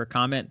Knicks for a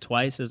comment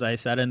twice, as I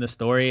said in the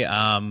story.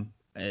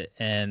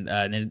 And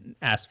then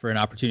asked for an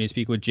opportunity to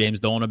speak with James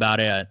Dolan about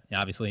it.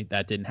 Obviously,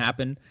 that didn't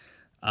happen.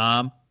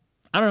 I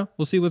don't know.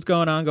 We'll see what's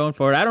going on going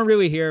forward. I don't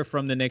really hear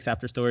from the Knicks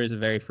after stories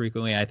very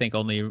frequently. I think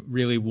only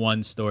really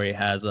one story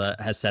has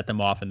set them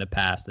off in the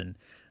past, and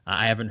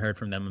I haven't heard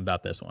from them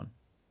about this one.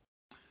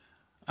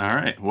 All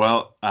right.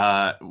 Well,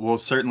 we'll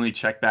certainly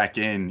check back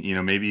in. You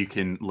know, maybe you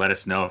can let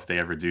us know if they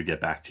ever do get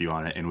back to you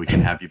on it, and we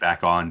can have you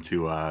back on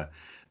to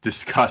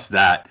discuss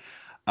that.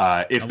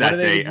 If that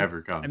day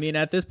ever comes. I mean,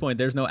 at this point,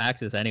 there's no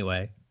access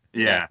anyway.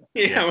 Yeah.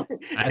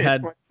 I've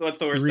had 3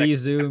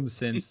 Zooms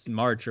since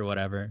March or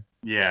whatever.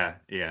 Yeah.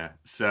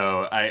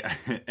 So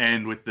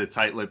and with the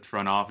tight-lipped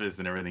front office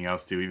and everything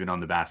else too, even on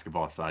the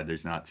basketball side,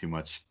 there's not too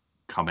much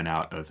coming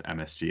out of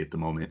MSG at the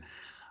moment.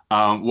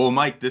 Well,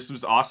 Mike, this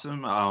was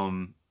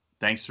awesome.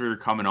 Thanks for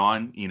coming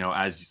on, you know,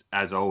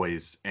 as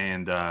always.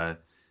 And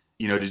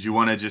you know, did you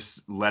want to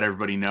just let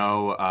everybody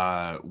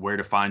know where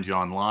to find you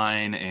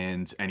online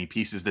and any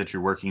pieces that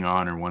you're working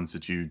on or ones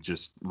that you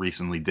just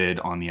recently did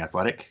on The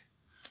Athletic?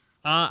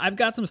 I've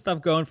got some stuff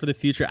going for the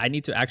future. I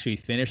need to actually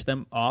finish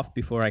them off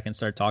before I can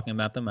start talking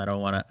about them. I don't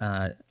want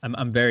to.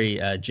 I'm very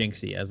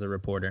jinxy as a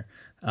reporter.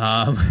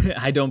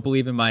 I don't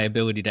believe in my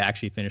ability to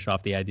actually finish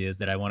off the ideas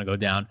that I want to go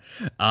down.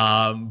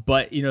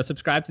 But, you know,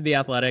 subscribe to The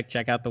Athletic.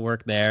 Check out the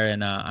work there.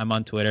 And I'm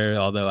on Twitter,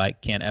 although I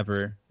can't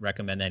ever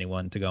recommend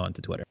anyone to go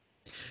onto Twitter.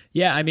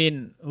 Yeah, I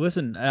mean,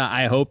 listen,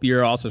 I hope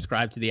you're all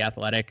subscribed to The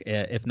Athletic,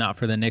 if not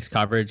for the Knicks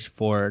coverage,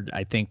 for,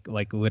 I think,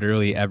 like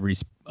literally every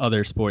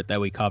other sport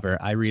that we cover.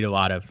 I read a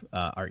lot of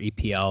our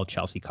EPL,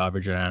 Chelsea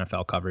coverage, and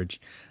NFL coverage.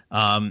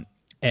 And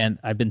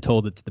I've been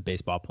told it's the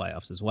baseball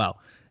playoffs as well.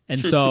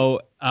 And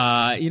so,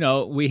 you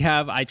know,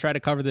 I try to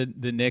cover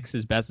the Knicks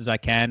as best as I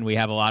can. We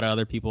have a lot of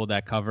other people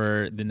that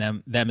cover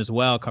them as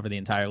well, cover the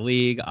entire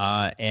league.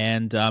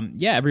 And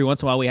every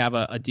once in a while we have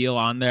a deal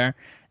on there.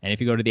 And if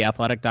you go to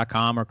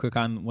theathletic.com or click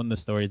on one of the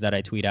stories that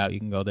I tweet out, you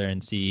can go there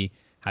and see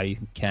how you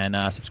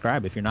can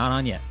subscribe if you're not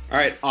on yet. All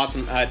right,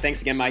 awesome.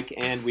 Thanks again, Mike,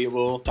 and we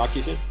will talk to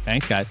you soon.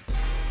 Thanks, guys.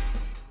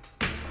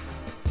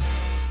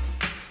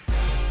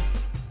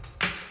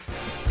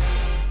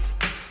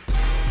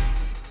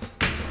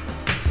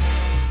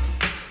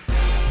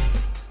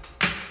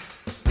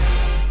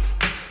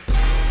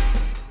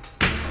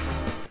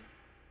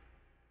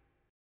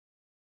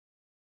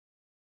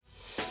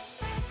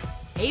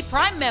 Hey,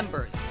 Prime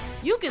members,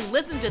 you can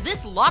listen to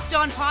this Locked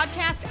On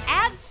podcast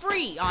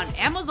ad-free on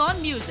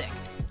Amazon Music.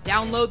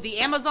 Download the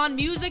Amazon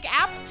Music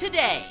app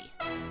today.